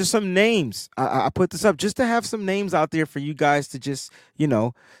these are some names. I put this up just to have some names out there for you guys to just,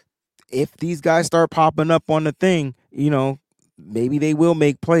 if these guys start popping up on the thing, maybe they will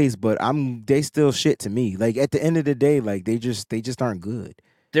make plays, but they still shit to me. Like at the end of the day, like they just aren't good.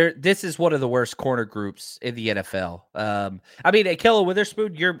 This is one of the worst corner groups in the NFL. Ahkello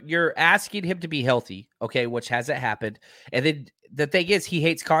Witherspoon, you're asking him to be healthy, okay, which hasn't happened. And then the thing is, he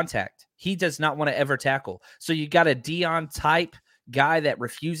hates contact. He does not want to ever tackle. So you got a Dion type guy that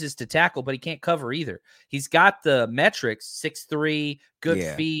refuses to tackle, but he can't cover either. He's got the metrics, 6'3",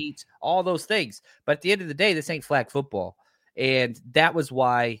 good feet, all those things. But at the end of the day, this ain't flag football. And that was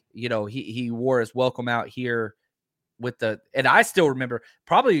why, he wore his welcome out here. And I still remember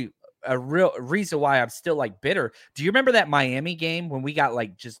probably a real reason why I'm still like bitter. Do you remember that Miami game when we got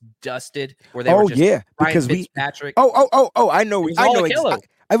like just dusted where they were just Ryan because Fitzpatrick? I know. It was I all know.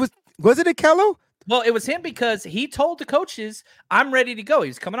 Akello. Was it Akello? Well, it was him because he told the coaches, I'm ready to go. He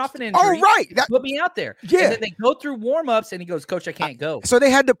was coming off an injury. Oh, right. Put me out there. Yeah. And then they go through warm-ups, and he goes, Coach, I can't go. So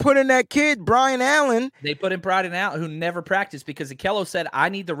they had to put in that kid, Brian Allen. They put in Brian Allen, who never practiced because Akello said, I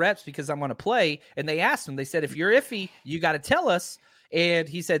need the reps because I'm going to play. And they asked him, they said, if you're iffy, you got to tell us. And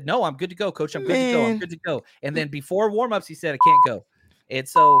he said, no, I'm good to go, Coach. I'm good to go. I'm good to go. And then before warm-ups, he said, I can't go. And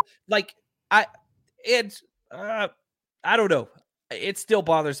so, like, I don't know. It still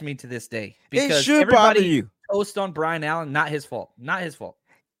bothers me to this day because it should everybody bother you. Toast on Brian Allen, not his fault. Not his fault.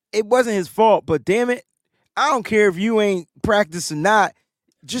 It wasn't his fault, but damn it, I don't care if you ain't practicing or not.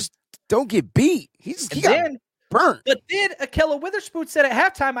 Just don't get beat. He got burnt. But then Akello Witherspoon said at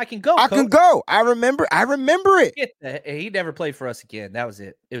halftime, "I can go. I can go." I remember it. He never played for us again. That was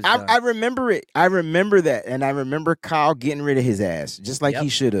it. It was. I remember it. I remember that, and I remember Kyle getting rid of his ass, just like he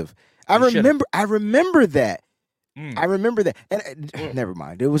should have. I remember that. I remember that. And never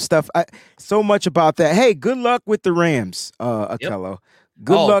mind. There was stuff. So much about that. Hey, good luck with the Rams, Akello.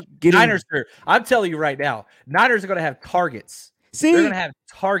 Good luck getting Niners. I'm telling you right now, Niners are going to have targets. See, they're going to have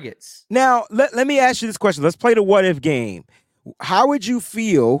targets. Now, let me ask you this question. Let's play the what if game. How would you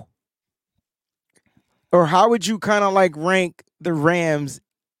feel, or how would you kind of like rank the Rams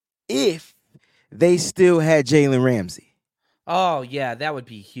if they still had Jalen Ramsey? Oh yeah, that would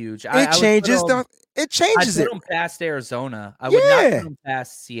be huge. It changes it. I'd put them past Arizona. I would not put them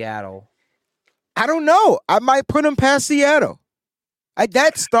past Seattle. I don't know. I might put them past Seattle.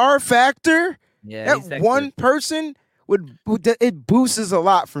 That star factor, that one person it boosts a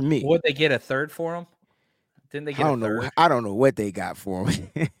lot for me. Would they get a third for him? Didn't they get a third? I don't know what they got for him.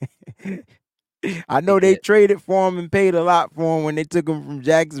 I know they traded for him and paid a lot for him when they took him from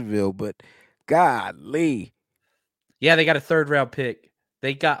Jacksonville, but golly. Yeah, they got a third round pick.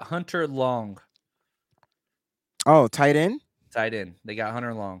 They got Hunter Long. Oh, tight end? Tight end. They got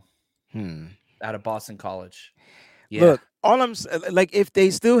Hunter Long. Out of Boston College. Yeah. Look, all I'm like, if they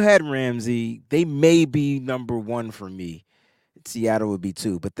still had Ramsey, they may be number one for me. Seattle would be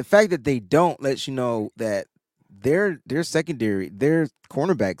two. But the fact that they don't lets you know that their secondary, their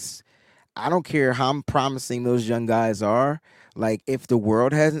cornerbacks, I don't care how promising those young guys are. Like, if the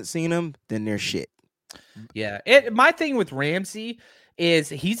world hasn't seen them, then they're shit. Yeah. My thing with Ramsey is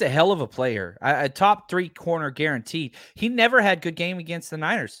he's a hell of a player. A top 3 corner guaranteed. He never had good game against the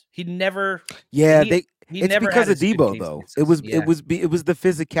Niners. He never. Yeah, he it's never because had of Debo though. It was the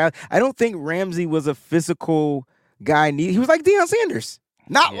physical. I don't think Ramsey was a physical guy. He was like Deion Sanders.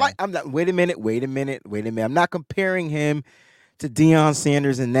 I'm not. Wait a minute. I'm not comparing him to Deion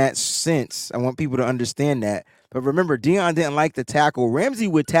Sanders in that sense. I want people to understand that. But remember, Deion didn't like to tackle. Ramsey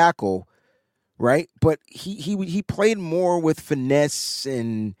would tackle. Right, but he played more with finesse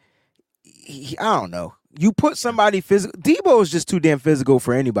and I don't know. You put somebody physical. Debo is just too damn physical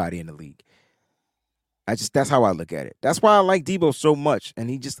for anybody in the league. That's how I look at it. That's why I like Debo so much, and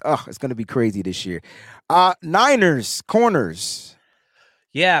he just it's gonna be crazy this year. Niners corners.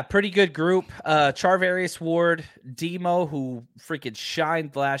 Yeah, pretty good group. Charvarius Ward, Demo, who freaking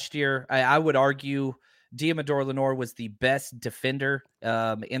shined last year. I would argue Diamador Lenore was the best defender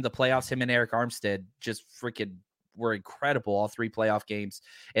in the playoffs. Him and Eric Armstead just freaking were incredible all 3 playoff games.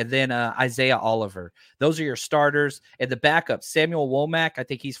 And then Isaiah Oliver. Those are your starters. And the backup, Samuel Womack, I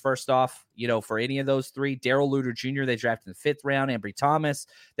think he's first off, for any of those 3. Darrell Luter Jr., they drafted in the 5th round. Ambry Thomas.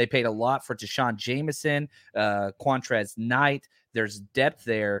 They paid a lot for Deshaun Jameson, Quantrez Knight. There's depth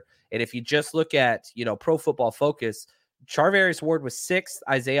there. And if you just look at, Pro Football Focus, Charvarius Ward was 6th.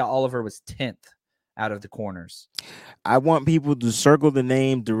 Isaiah Oliver was 10th. Out of the corners. I want people to circle the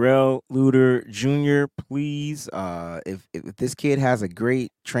name Darrell Luter Jr., please. If this kid has a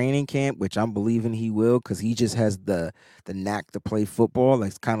great training camp, which I'm believing he will, because he just has the knack to play football. Like,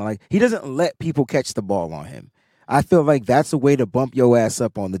 it's kind of like he doesn't let people catch the ball on him. I feel like that's a way to bump your ass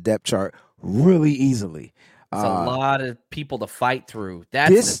up on the depth chart really easily. It's a lot of people to fight through.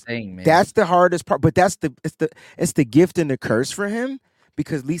 That's the thing, man. That's the hardest part, but it's the gift and the curse for him.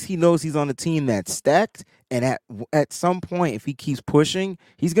 Because at least he knows he's on a team that's stacked, and at some point, if he keeps pushing,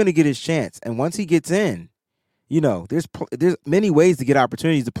 he's going to get his chance. And once he gets in, there's many ways to get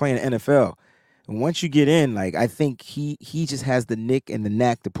opportunities to play in the NFL. And once you get in, like, I think he just has the nick and the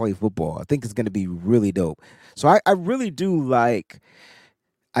knack to play football. I think it's going to be really dope. So I really do like.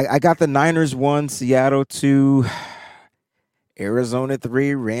 I got the Niners 1, Seattle 2, Arizona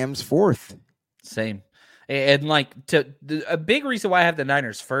 3, Rams 4th. Same. And a big reason why I have the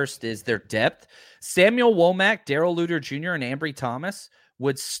Niners first is their depth. Samuel Womack, Darrell Luter Jr., and Ambry Thomas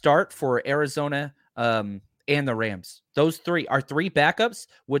would start for Arizona and the Rams. Those three backups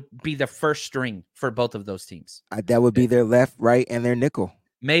would be the first string for both of those teams. That would be their left, right, and their nickel.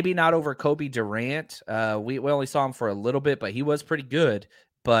 Maybe not over Kobe Durant. We only saw him for a little bit, but he was pretty good.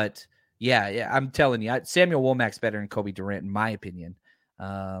 But yeah, I'm telling you, Samuel Womack's better than Kobe Durant, in my opinion.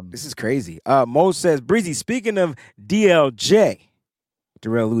 This is crazy. Mo says, Breezy, speaking of DLJ,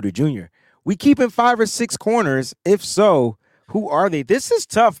 Darrell Luter Jr., we keeping 5 or 6 corners? If so, who are they? This is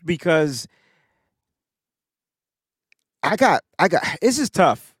tough because this is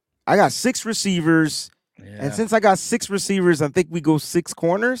tough. I got 6 receivers. Yeah. And since I got 6 receivers, I think we go 6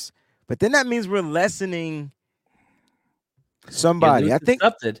 corners. But then that means we're lessening somebody. I think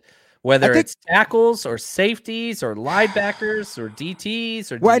whether it's tackles or safeties or linebackers or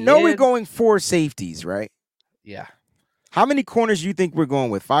DTs or well, I know we're going 4 safeties, right? Yeah. How many corners do you think we're going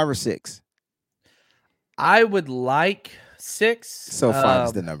with? 5 or 6? I would like 6. So 5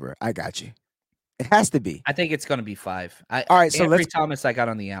 is the number. I got you. It has to be. I think it's going to be 5. All right, so Ambry Thomas I got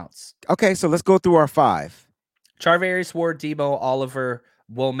on the outs. Okay, so let's go through our 5. Charvarius Ward, Debo, Oliver,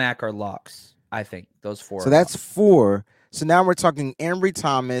 Womack are locks. I think those 4. So that's 4. So now we're talking Ambry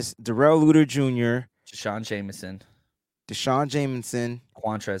Thomas, Darrell Luter Jr., Deshaun Jameson,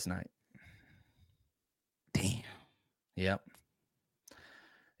 Quantrez Knight. Damn. Yep.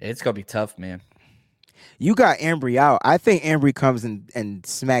 It's going to be tough, man. You got Ambry out. I think Ambry comes and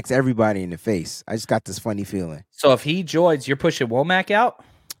smacks everybody in the face. I just got this funny feeling. So if he joins, you're pushing Womack out?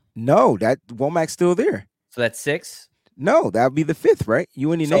 No, that Womack's still there. So that's 6? No, that would be the 5th, right?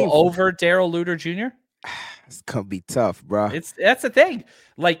 You and your name. So over Darrell Luter Jr.? It's going to be tough, bro. That's the thing.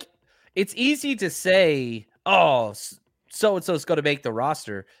 Like, it's easy to say, oh, so-and-so's going to make the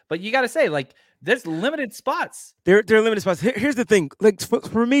roster. But you got to say, like, there's limited spots. There are limited spots. Here's the thing. Like,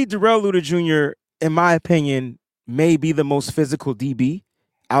 for me, Darrell Luter Jr., in my opinion, may be the most physical DB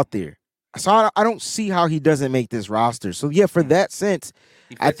out there. So I don't see how he doesn't make this roster. So, yeah, for that sense,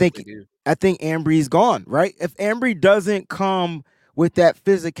 I think Ambry's gone, right? If Ambry doesn't come with that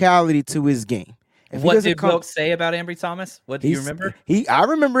physicality to his game. What did Wilkes say about Ambry Thomas? What do you remember? I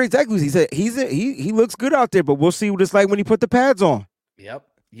remember exactly what he said. He looks good out there, but we'll see what it's like when he put the pads on. Yep.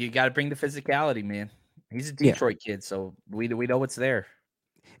 You got to bring the physicality, man. He's a Detroit kid, so we know what's there.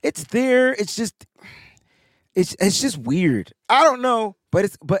 It's there. It's just weird. I don't know,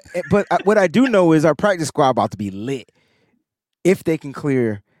 but what I do know is our practice squad about to be lit if they can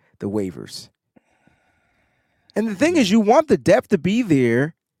clear the waivers. And the thing is, you want the depth to be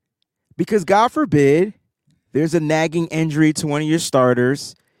there because God forbid there's a nagging injury to one of your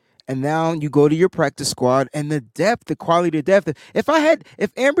starters, and now you go to your practice squad and the quality of depth. If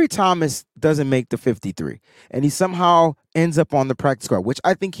Ambry Thomas doesn't make the 53 and he somehow ends up on the practice squad, which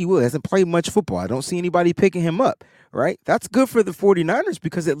I think he will, he hasn't played much football. I don't see anybody picking him up, right? That's good for the 49ers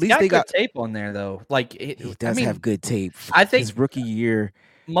because at least they got good tape on there, though. Like he does have good tape. I think his rookie year.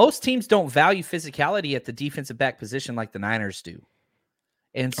 Most teams don't value physicality at the defensive back position like the Niners do.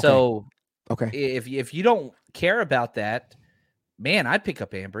 And so if you don't care about that, man, I'd pick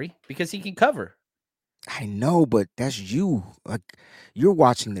up Ambry because he can cover. I know, but that's you. Like, you're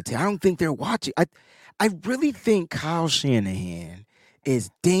watching the team. I don't think they're watching. I really think Kyle Shanahan is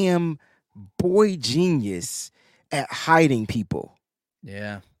damn boy genius at hiding people.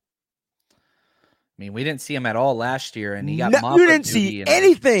 Yeah. I mean, we didn't see him at all last year, and he got you didn't see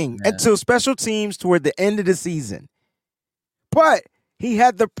anything until special teams toward the end of the season. But he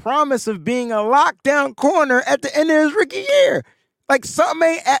had the promise of being a lockdown corner at the end of his rookie year. Like,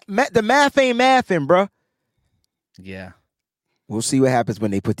 something the math ain't mathing, bro. Yeah. We'll see what happens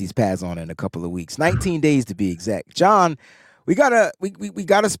when they put these pads on in a couple of weeks. 19 days to be exact. John, we got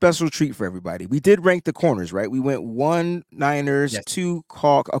a special treat for everybody. We did rank the corners, right? We went 1 Niners, 2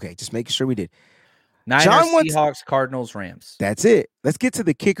 Hawks. Okay, just making sure we did. Niners, Seahawks, Cardinals, Rams. That's it. Let's get to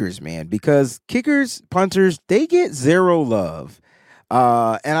the kickers, man, because kickers, punters, they get 0 love.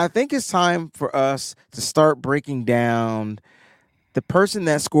 And I think it's time for us to start breaking down the person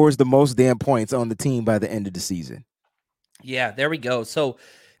that scores the most damn points on the team by the end of the season. Yeah, there we go. So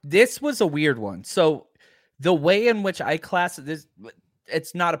this was a weird one. So the way in which I class this,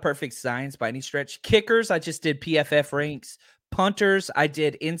 it's not a perfect science by any stretch. Kickers, I just did PFF ranks. Punters, I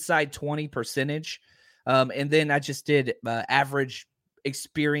did inside 20 percentage. And then I just did average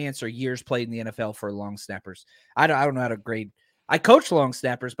experience or years played in the NFL for long snappers. I don't know how to grade. I coach long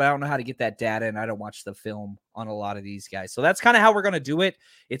snappers, but I don't know how to get that data, and I don't watch the film on a lot of these guys. So that's kind of how we're going to do it.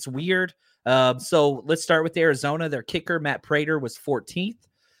 It's weird. So let's start with Arizona. Their kicker, Matt Prater, was 14th.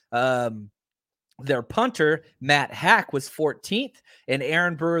 Their punter, Matt Hack, was 14th, and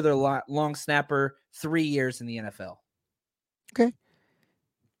Aaron Brewer, their long snapper, 3 years in the NFL. Okay.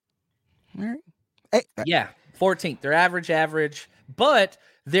 All right. Hey, Yeah, 14th. They're average, but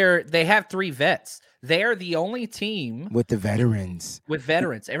they have 3 vets. They're the only team with the veterans.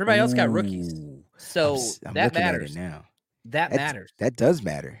 Everybody else got rookies. So I'm that looking matters. at it now. That matters. That does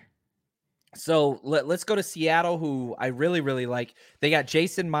matter. So let's go to Seattle, who I really, really like. They got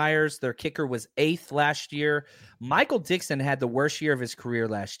Jason Myers. Their kicker was 8th last year. Michael Dixon had the worst year of his career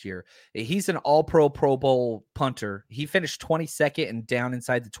last year. He's an all-pro Pro Bowl punter. He finished 22nd and down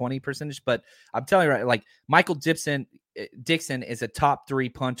inside the 20 percentage. But I'm telling you, right, like Michael Dixon is a top 3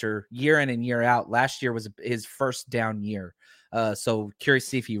 punter year in and year out. Last year was his first down year. So curious to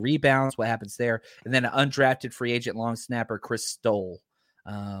see if he rebounds, what happens there. And then an undrafted free agent long snapper, Chris Stoll.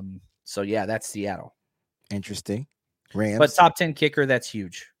 So, yeah, that's Seattle. Interesting. Rams. But top 10 kicker, that's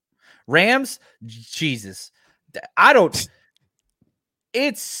huge. Rams, Jesus.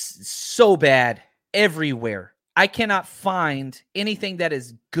 It's so bad everywhere. I cannot find anything that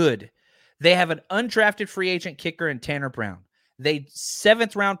is good. They have an undrafted free agent kicker in Tanner Brown. They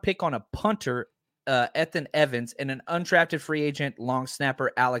 7th round pick on a punter, Ethan Evans, and an undrafted free agent long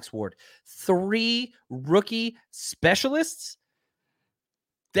snapper, Alex Ward. 3 rookie specialists.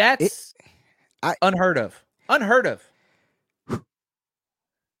 That's unheard of. Unheard of.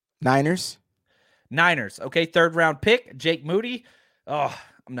 Niners. Okay, 3rd round pick, Jake Moody. Oh,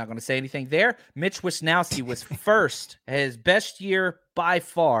 I'm not going to say anything there. Mitch Wisnowski was first, his best year by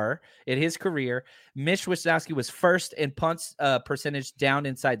far in his career. Mitch Wisnowski was first in punts percentage down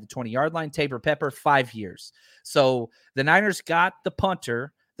inside the 20-yard line. Tabor Pepper, 5 years. So the Niners got the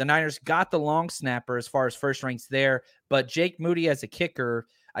punter. The Niners got the long snapper as far as first ranks there. But Jake Moody as a kicker,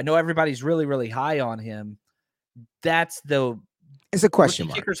 I know everybody's really, really high on him. It's a question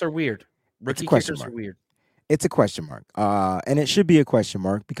mark. Kickers are weird. Rookie kickers are weird. It's a question mark. And it should be a question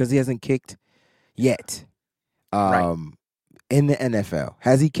mark because he hasn't kicked yet Right. in the NFL.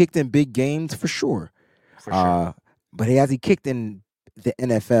 Has he kicked in big games? For sure. But has he kicked in the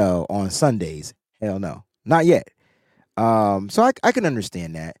NFL on Sundays? Hell no. Not yet. So I can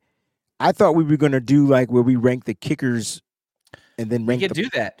understand that. I thought we were going to do like where we rank the kickers and then rank. We could do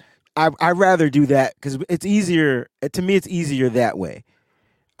that. I'd rather do that because it's easier. To me, it's easier that way.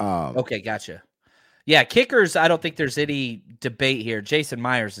 Okay, gotcha. Yeah, kickers, I don't think there's any debate here. Jason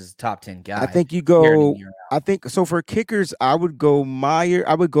Myers is a top 10 guy. I think you go. I think so for kickers, I would go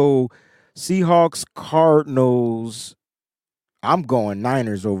Seahawks, Cardinals. I'm going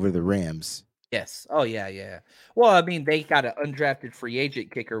Niners over the Rams. Yes. Oh, yeah. Well, I mean, they got an undrafted free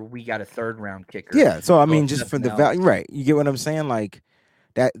agent kicker. We got a 3rd round kicker. Yeah. So I mean, just for the value, right? You get what I'm saying? Like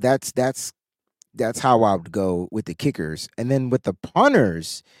that's how I would go with the kickers, and then with the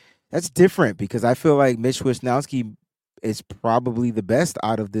punters. That's different because I feel like Mitch Wisnowski is probably the best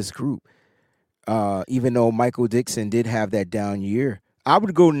out of this group. Even though Michael Dixon did have that down year. I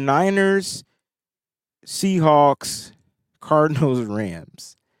would go Niners, Seahawks, Cardinals,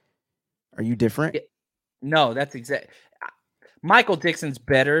 Rams. Are you different? No, that's exact. Michael Dixon's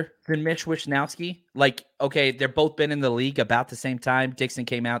better than Mitch Wisnowski. Like, okay, they're both been in the league about the same time. Dixon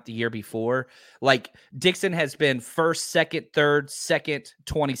came out the year before. Like, Dixon has been 1st, 2nd, 3rd, 2nd,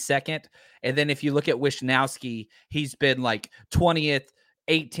 22nd. And then if you look at Wisnowski, he's been like 20th,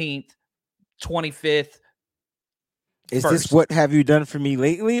 18th, 25th. Is this what have you done for me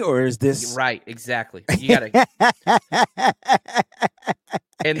lately, or is this right? Exactly. You gotta.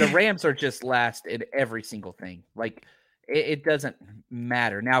 And the Rams are just last in every single thing. Like, it doesn't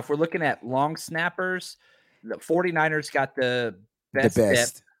matter. Now, if we're looking at long snappers, the 49ers got the best.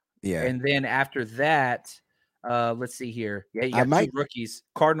 Depth. Yeah. And then after that, let's see here. Yeah, you got 2 rookies.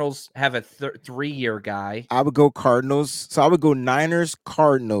 Cardinals have a 3-year guy. I would go Cardinals. So I would go Niners,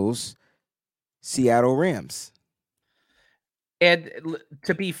 Cardinals, Seattle Rams. And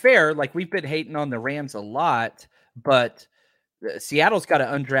to be fair, like, we've been hating on the Rams a lot, but Seattle's got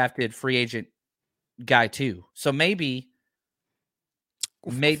an undrafted free agent guy too. So maybe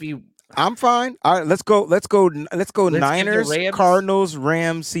I'm fine. All right, let's go Niners, Cardinals,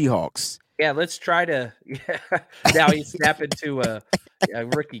 Rams, Seahawks. Yeah, let's try to now he's snapping to a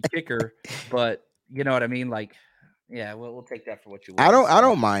rookie kicker, but you know what I mean? Like, yeah, we'll take that for what you want. I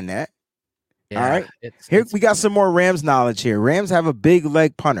don't mind that. Yeah, all right. Here we got some more Rams knowledge here. Rams have a big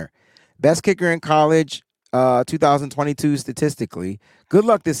leg punter. Best kicker in college, 2022 statistically. Good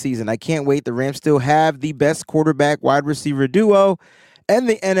luck this season. I can't wait. The Rams still have the best quarterback wide receiver duo and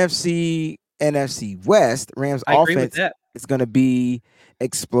the NFC West. Rams offense is going to be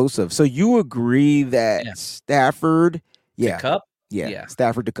explosive. So you agree that Stafford, the Cup? Yeah,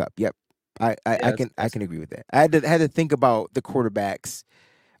 Stafford to Cup. Yep. I can agree with that. I had to think about the quarterbacks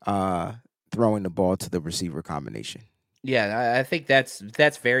throwing the ball to the receiver combination. Yeah, I think that's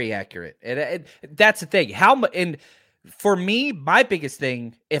very accurate, and that's the thing. And for me, my biggest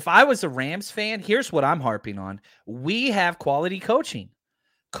thing, if I was a Rams fan, here's what I'm harping on: we have quality coaching.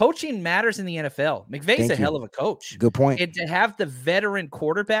 Coaching matters in the NFL. McVay's a hell of a coach. Good point. And to have the veteran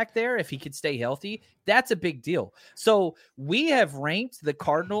quarterback there, if he could stay healthy, that's a big deal. So we have ranked the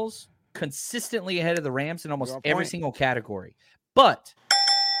Cardinals consistently ahead of the Rams in almost every single category. But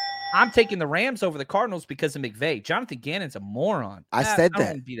I'm taking the Rams over the Cardinals because of McVay. Jonathan Gannon's a moron. I said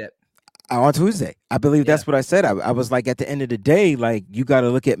that. On Tuesday. I believe that's what I said. I was like, at the end of the day, like, you got to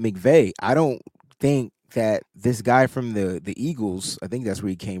look at McVay. I don't think that this guy from the Eagles, I think that's where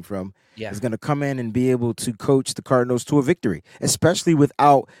he came from, is going to come in and be able to coach the Cardinals to a victory, especially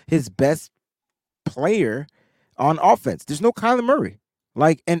without his best player on offense. There's no Kyler Murray.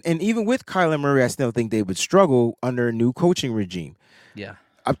 Like, and even with Kyler Murray, I still think they would struggle under a new coaching regime. Yeah.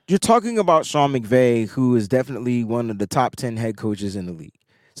 You're talking about Sean McVay, who is definitely one of the top 10 head coaches in the league.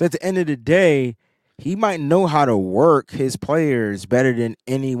 So at the end of the day, he might know how to work his players better than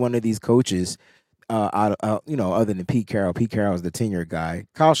any one of these coaches. Other than Pete Carroll. Pete Carroll is the tenure guy.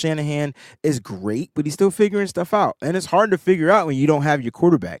 Kyle Shanahan is great, but he's still figuring stuff out. And it's hard to figure out when you don't have your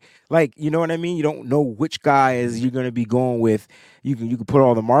quarterback. Like, you know what I mean? You don't know which guy is you're going to be going with. You can put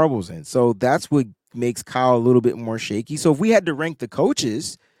all the marbles in. So that's what makes Kyle a little bit more shaky. So if we had to rank the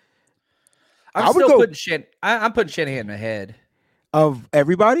coaches, I'm putting Shanahan ahead of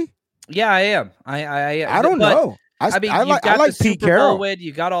everybody. Yeah, I am. I don't know. I mean, I like Pete Carroll. Win,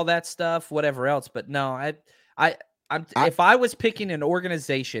 you got all that stuff, whatever else. But no, if I was picking an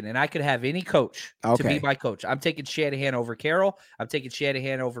organization and I could have any coach to be my coach, I'm taking Shanahan over Carroll. I'm taking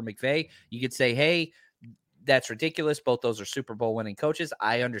Shanahan over McVay. You could say, hey, that's ridiculous. Both those are Super Bowl winning coaches.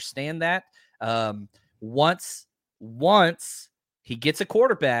 I understand that. Once he gets a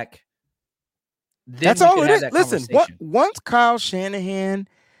quarterback, that's all it is. Listen, once Kyle Shanahan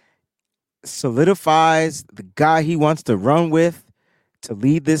solidifies the guy he wants to run with to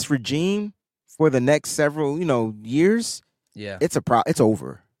lead this regime for the next several, years, it's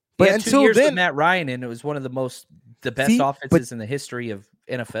over. But until 2 years then, with Matt Ryan, and it was one of the best offenses in the history of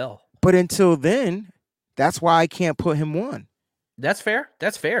NFL. But until then, that's why I can't put him one. That's fair.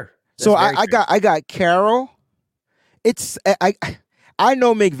 So I got Carroll. I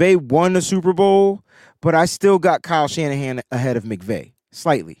know McVay won the Super Bowl, but I still got Kyle Shanahan ahead of McVay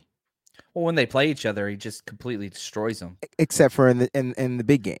slightly. Well, when they play each other, he just completely destroys them. Except for in the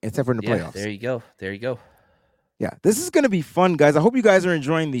big game, except for in the playoffs. There you go. Yeah, this is going to be fun, guys. I hope you guys are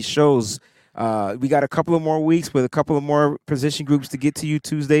enjoying these shows. We got a couple of more weeks with a couple of more position groups to get to you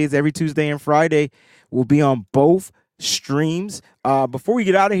Tuesdays. Every Tuesday and Friday, we'll be on both streams. Before we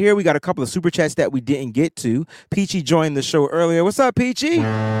get out of here, we got a couple of super chats that we didn't get to. Peachy joined the show earlier. What's up, Peachy?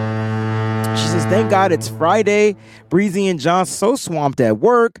 She says, thank God it's Friday. Breezy and John so swamped at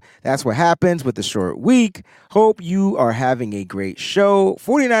work. That's what happens with the short week. Hope you are having a great show.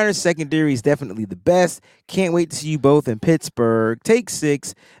 49ers secondary is definitely the best. Can't wait to see you both in Pittsburgh. Take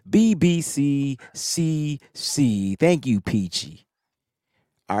 6, BBC, CC. Thank you, Peachy.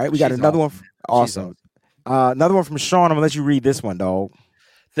 All right, we got another one. Awesome. Another one from Sean. I'm going to let you read this one, dog.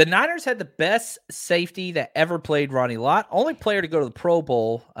 The Niners had the best safety that ever played, Ronnie Lott. Only player to go to the Pro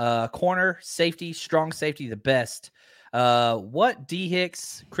Bowl. Corner, safety, strong safety, the best. What D.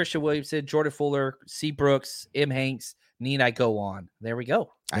 Hicks, Christian Williamson, Jordan Fuller, C. Brooks, M. Hanks need I go on? There we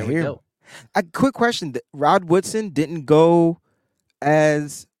go. I hear. A quick question. Rod Woodson didn't go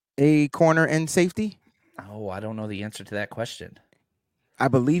as a corner and safety? Oh, I don't know the answer to that question. I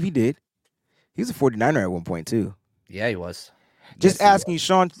believe he did. He was a 49er at one point, too. Yeah, he was. Just asking,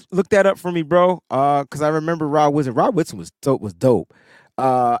 Sean, look that up for me, bro. Because I remember Rod Woodson. Rod Woodson was dope.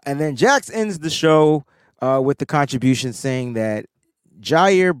 And then Jax ends the show with the contribution saying that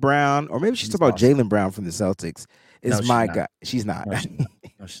Jair Brown, or maybe she's talking about Jaylen Brown from the Celtics, is my guy. She's not. No,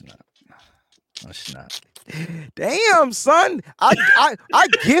 she's not. No, she's not. Damn, son. I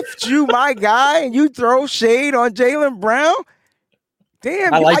gift you my guy, and you throw shade on Jaylen Brown.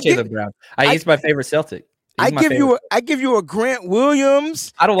 Damn, I like Jaylen Brown. He's my favorite Celtic. I give you a Grant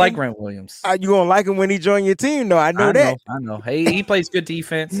Williams. I don't like Grant Williams. You gonna like him when he join your team? No, I know that. I know. Hey, he plays good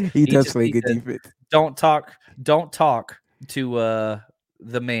defense. he does play good defense. Don't talk to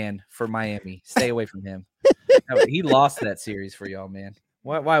the man for Miami. Stay away from him. He lost that series for y'all, man.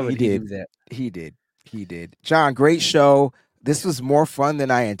 Why would he do that? He did. John, great show. This was more fun than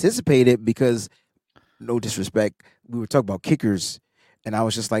I anticipated because, no disrespect, we were talking about kickers. And I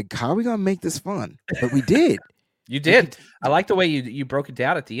was just like, how are we going to make this fun? But we did. You did. I like the way you broke it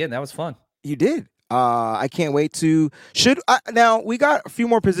down at the end. That was fun. You did. I can't wait to. Now we got a few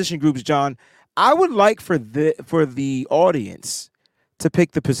more position groups, John. I would like for the audience to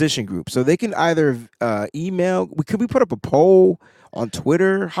pick the position group, so they can either email. Could we put up a poll on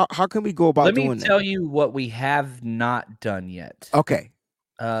Twitter? How can we go about doing that? Let me tell you what we have not done yet. Okay.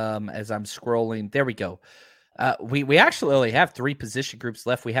 As I'm scrolling, there we go. We actually only have 3 position groups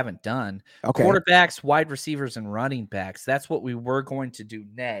left we haven't done. Okay. Quarterbacks, wide receivers, and running backs. That's what we were going to do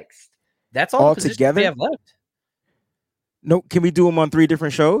next. That's all the positions together we have left. No, can we do them on 3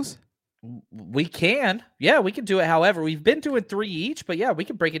 different shows? We can. Yeah, we can do it however. We've been doing 3 each, but yeah, we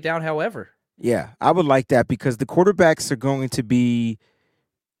can break it down however. Yeah, I would like that because the quarterbacks are going to be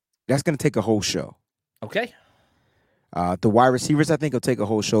 – that's going to take a whole show. Okay. The wide receivers, I think, will take a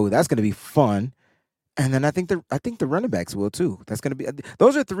whole show. That's going to be fun. And then I think the running backs will too. That's going to be –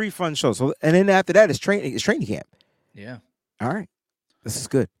 those are 3 fun shows. So, and then after that, it's training camp. Yeah. All right. This is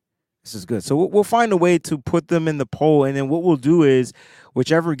good. So we'll find a way to put them in the poll, and then what we'll do is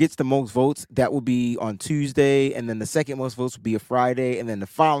whichever gets the most votes, that will be on Tuesday, and then the second most votes will be a Friday, and then the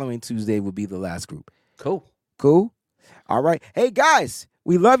following Tuesday will be the last group. Cool. All right. Hey, guys,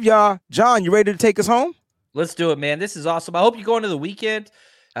 we love y'all. John, you ready to take us home? Let's do it, man. This is awesome. I hope you go into the weekend.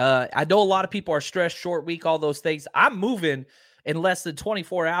 I know a lot of people are stressed, short week, all those things. I'm moving in less than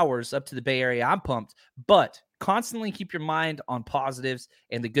 24 hours up to the Bay Area. I'm pumped, but constantly keep your mind on positives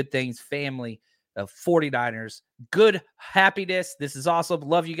and the good things, family, 49ers, good happiness. This is awesome.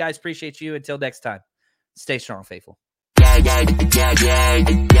 Love you guys. Appreciate you. Until next time, stay strong, faithful.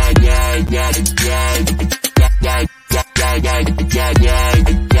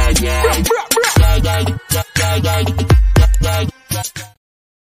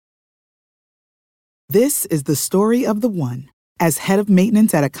 This is the story of the one. As head of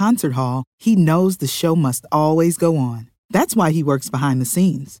maintenance at a concert hall, he knows the show must always go on. That's why he works behind the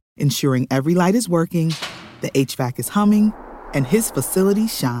scenes, ensuring every light is working, the HVAC is humming, and his facility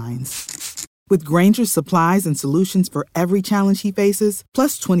shines. With Grainger's supplies and solutions for every challenge he faces,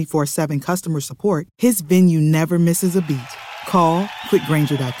 plus 24/7 customer support, his venue never misses a beat. Call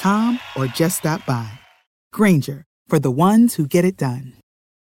quickgrainger.com or just stop by. Grainger, for the ones who get it done.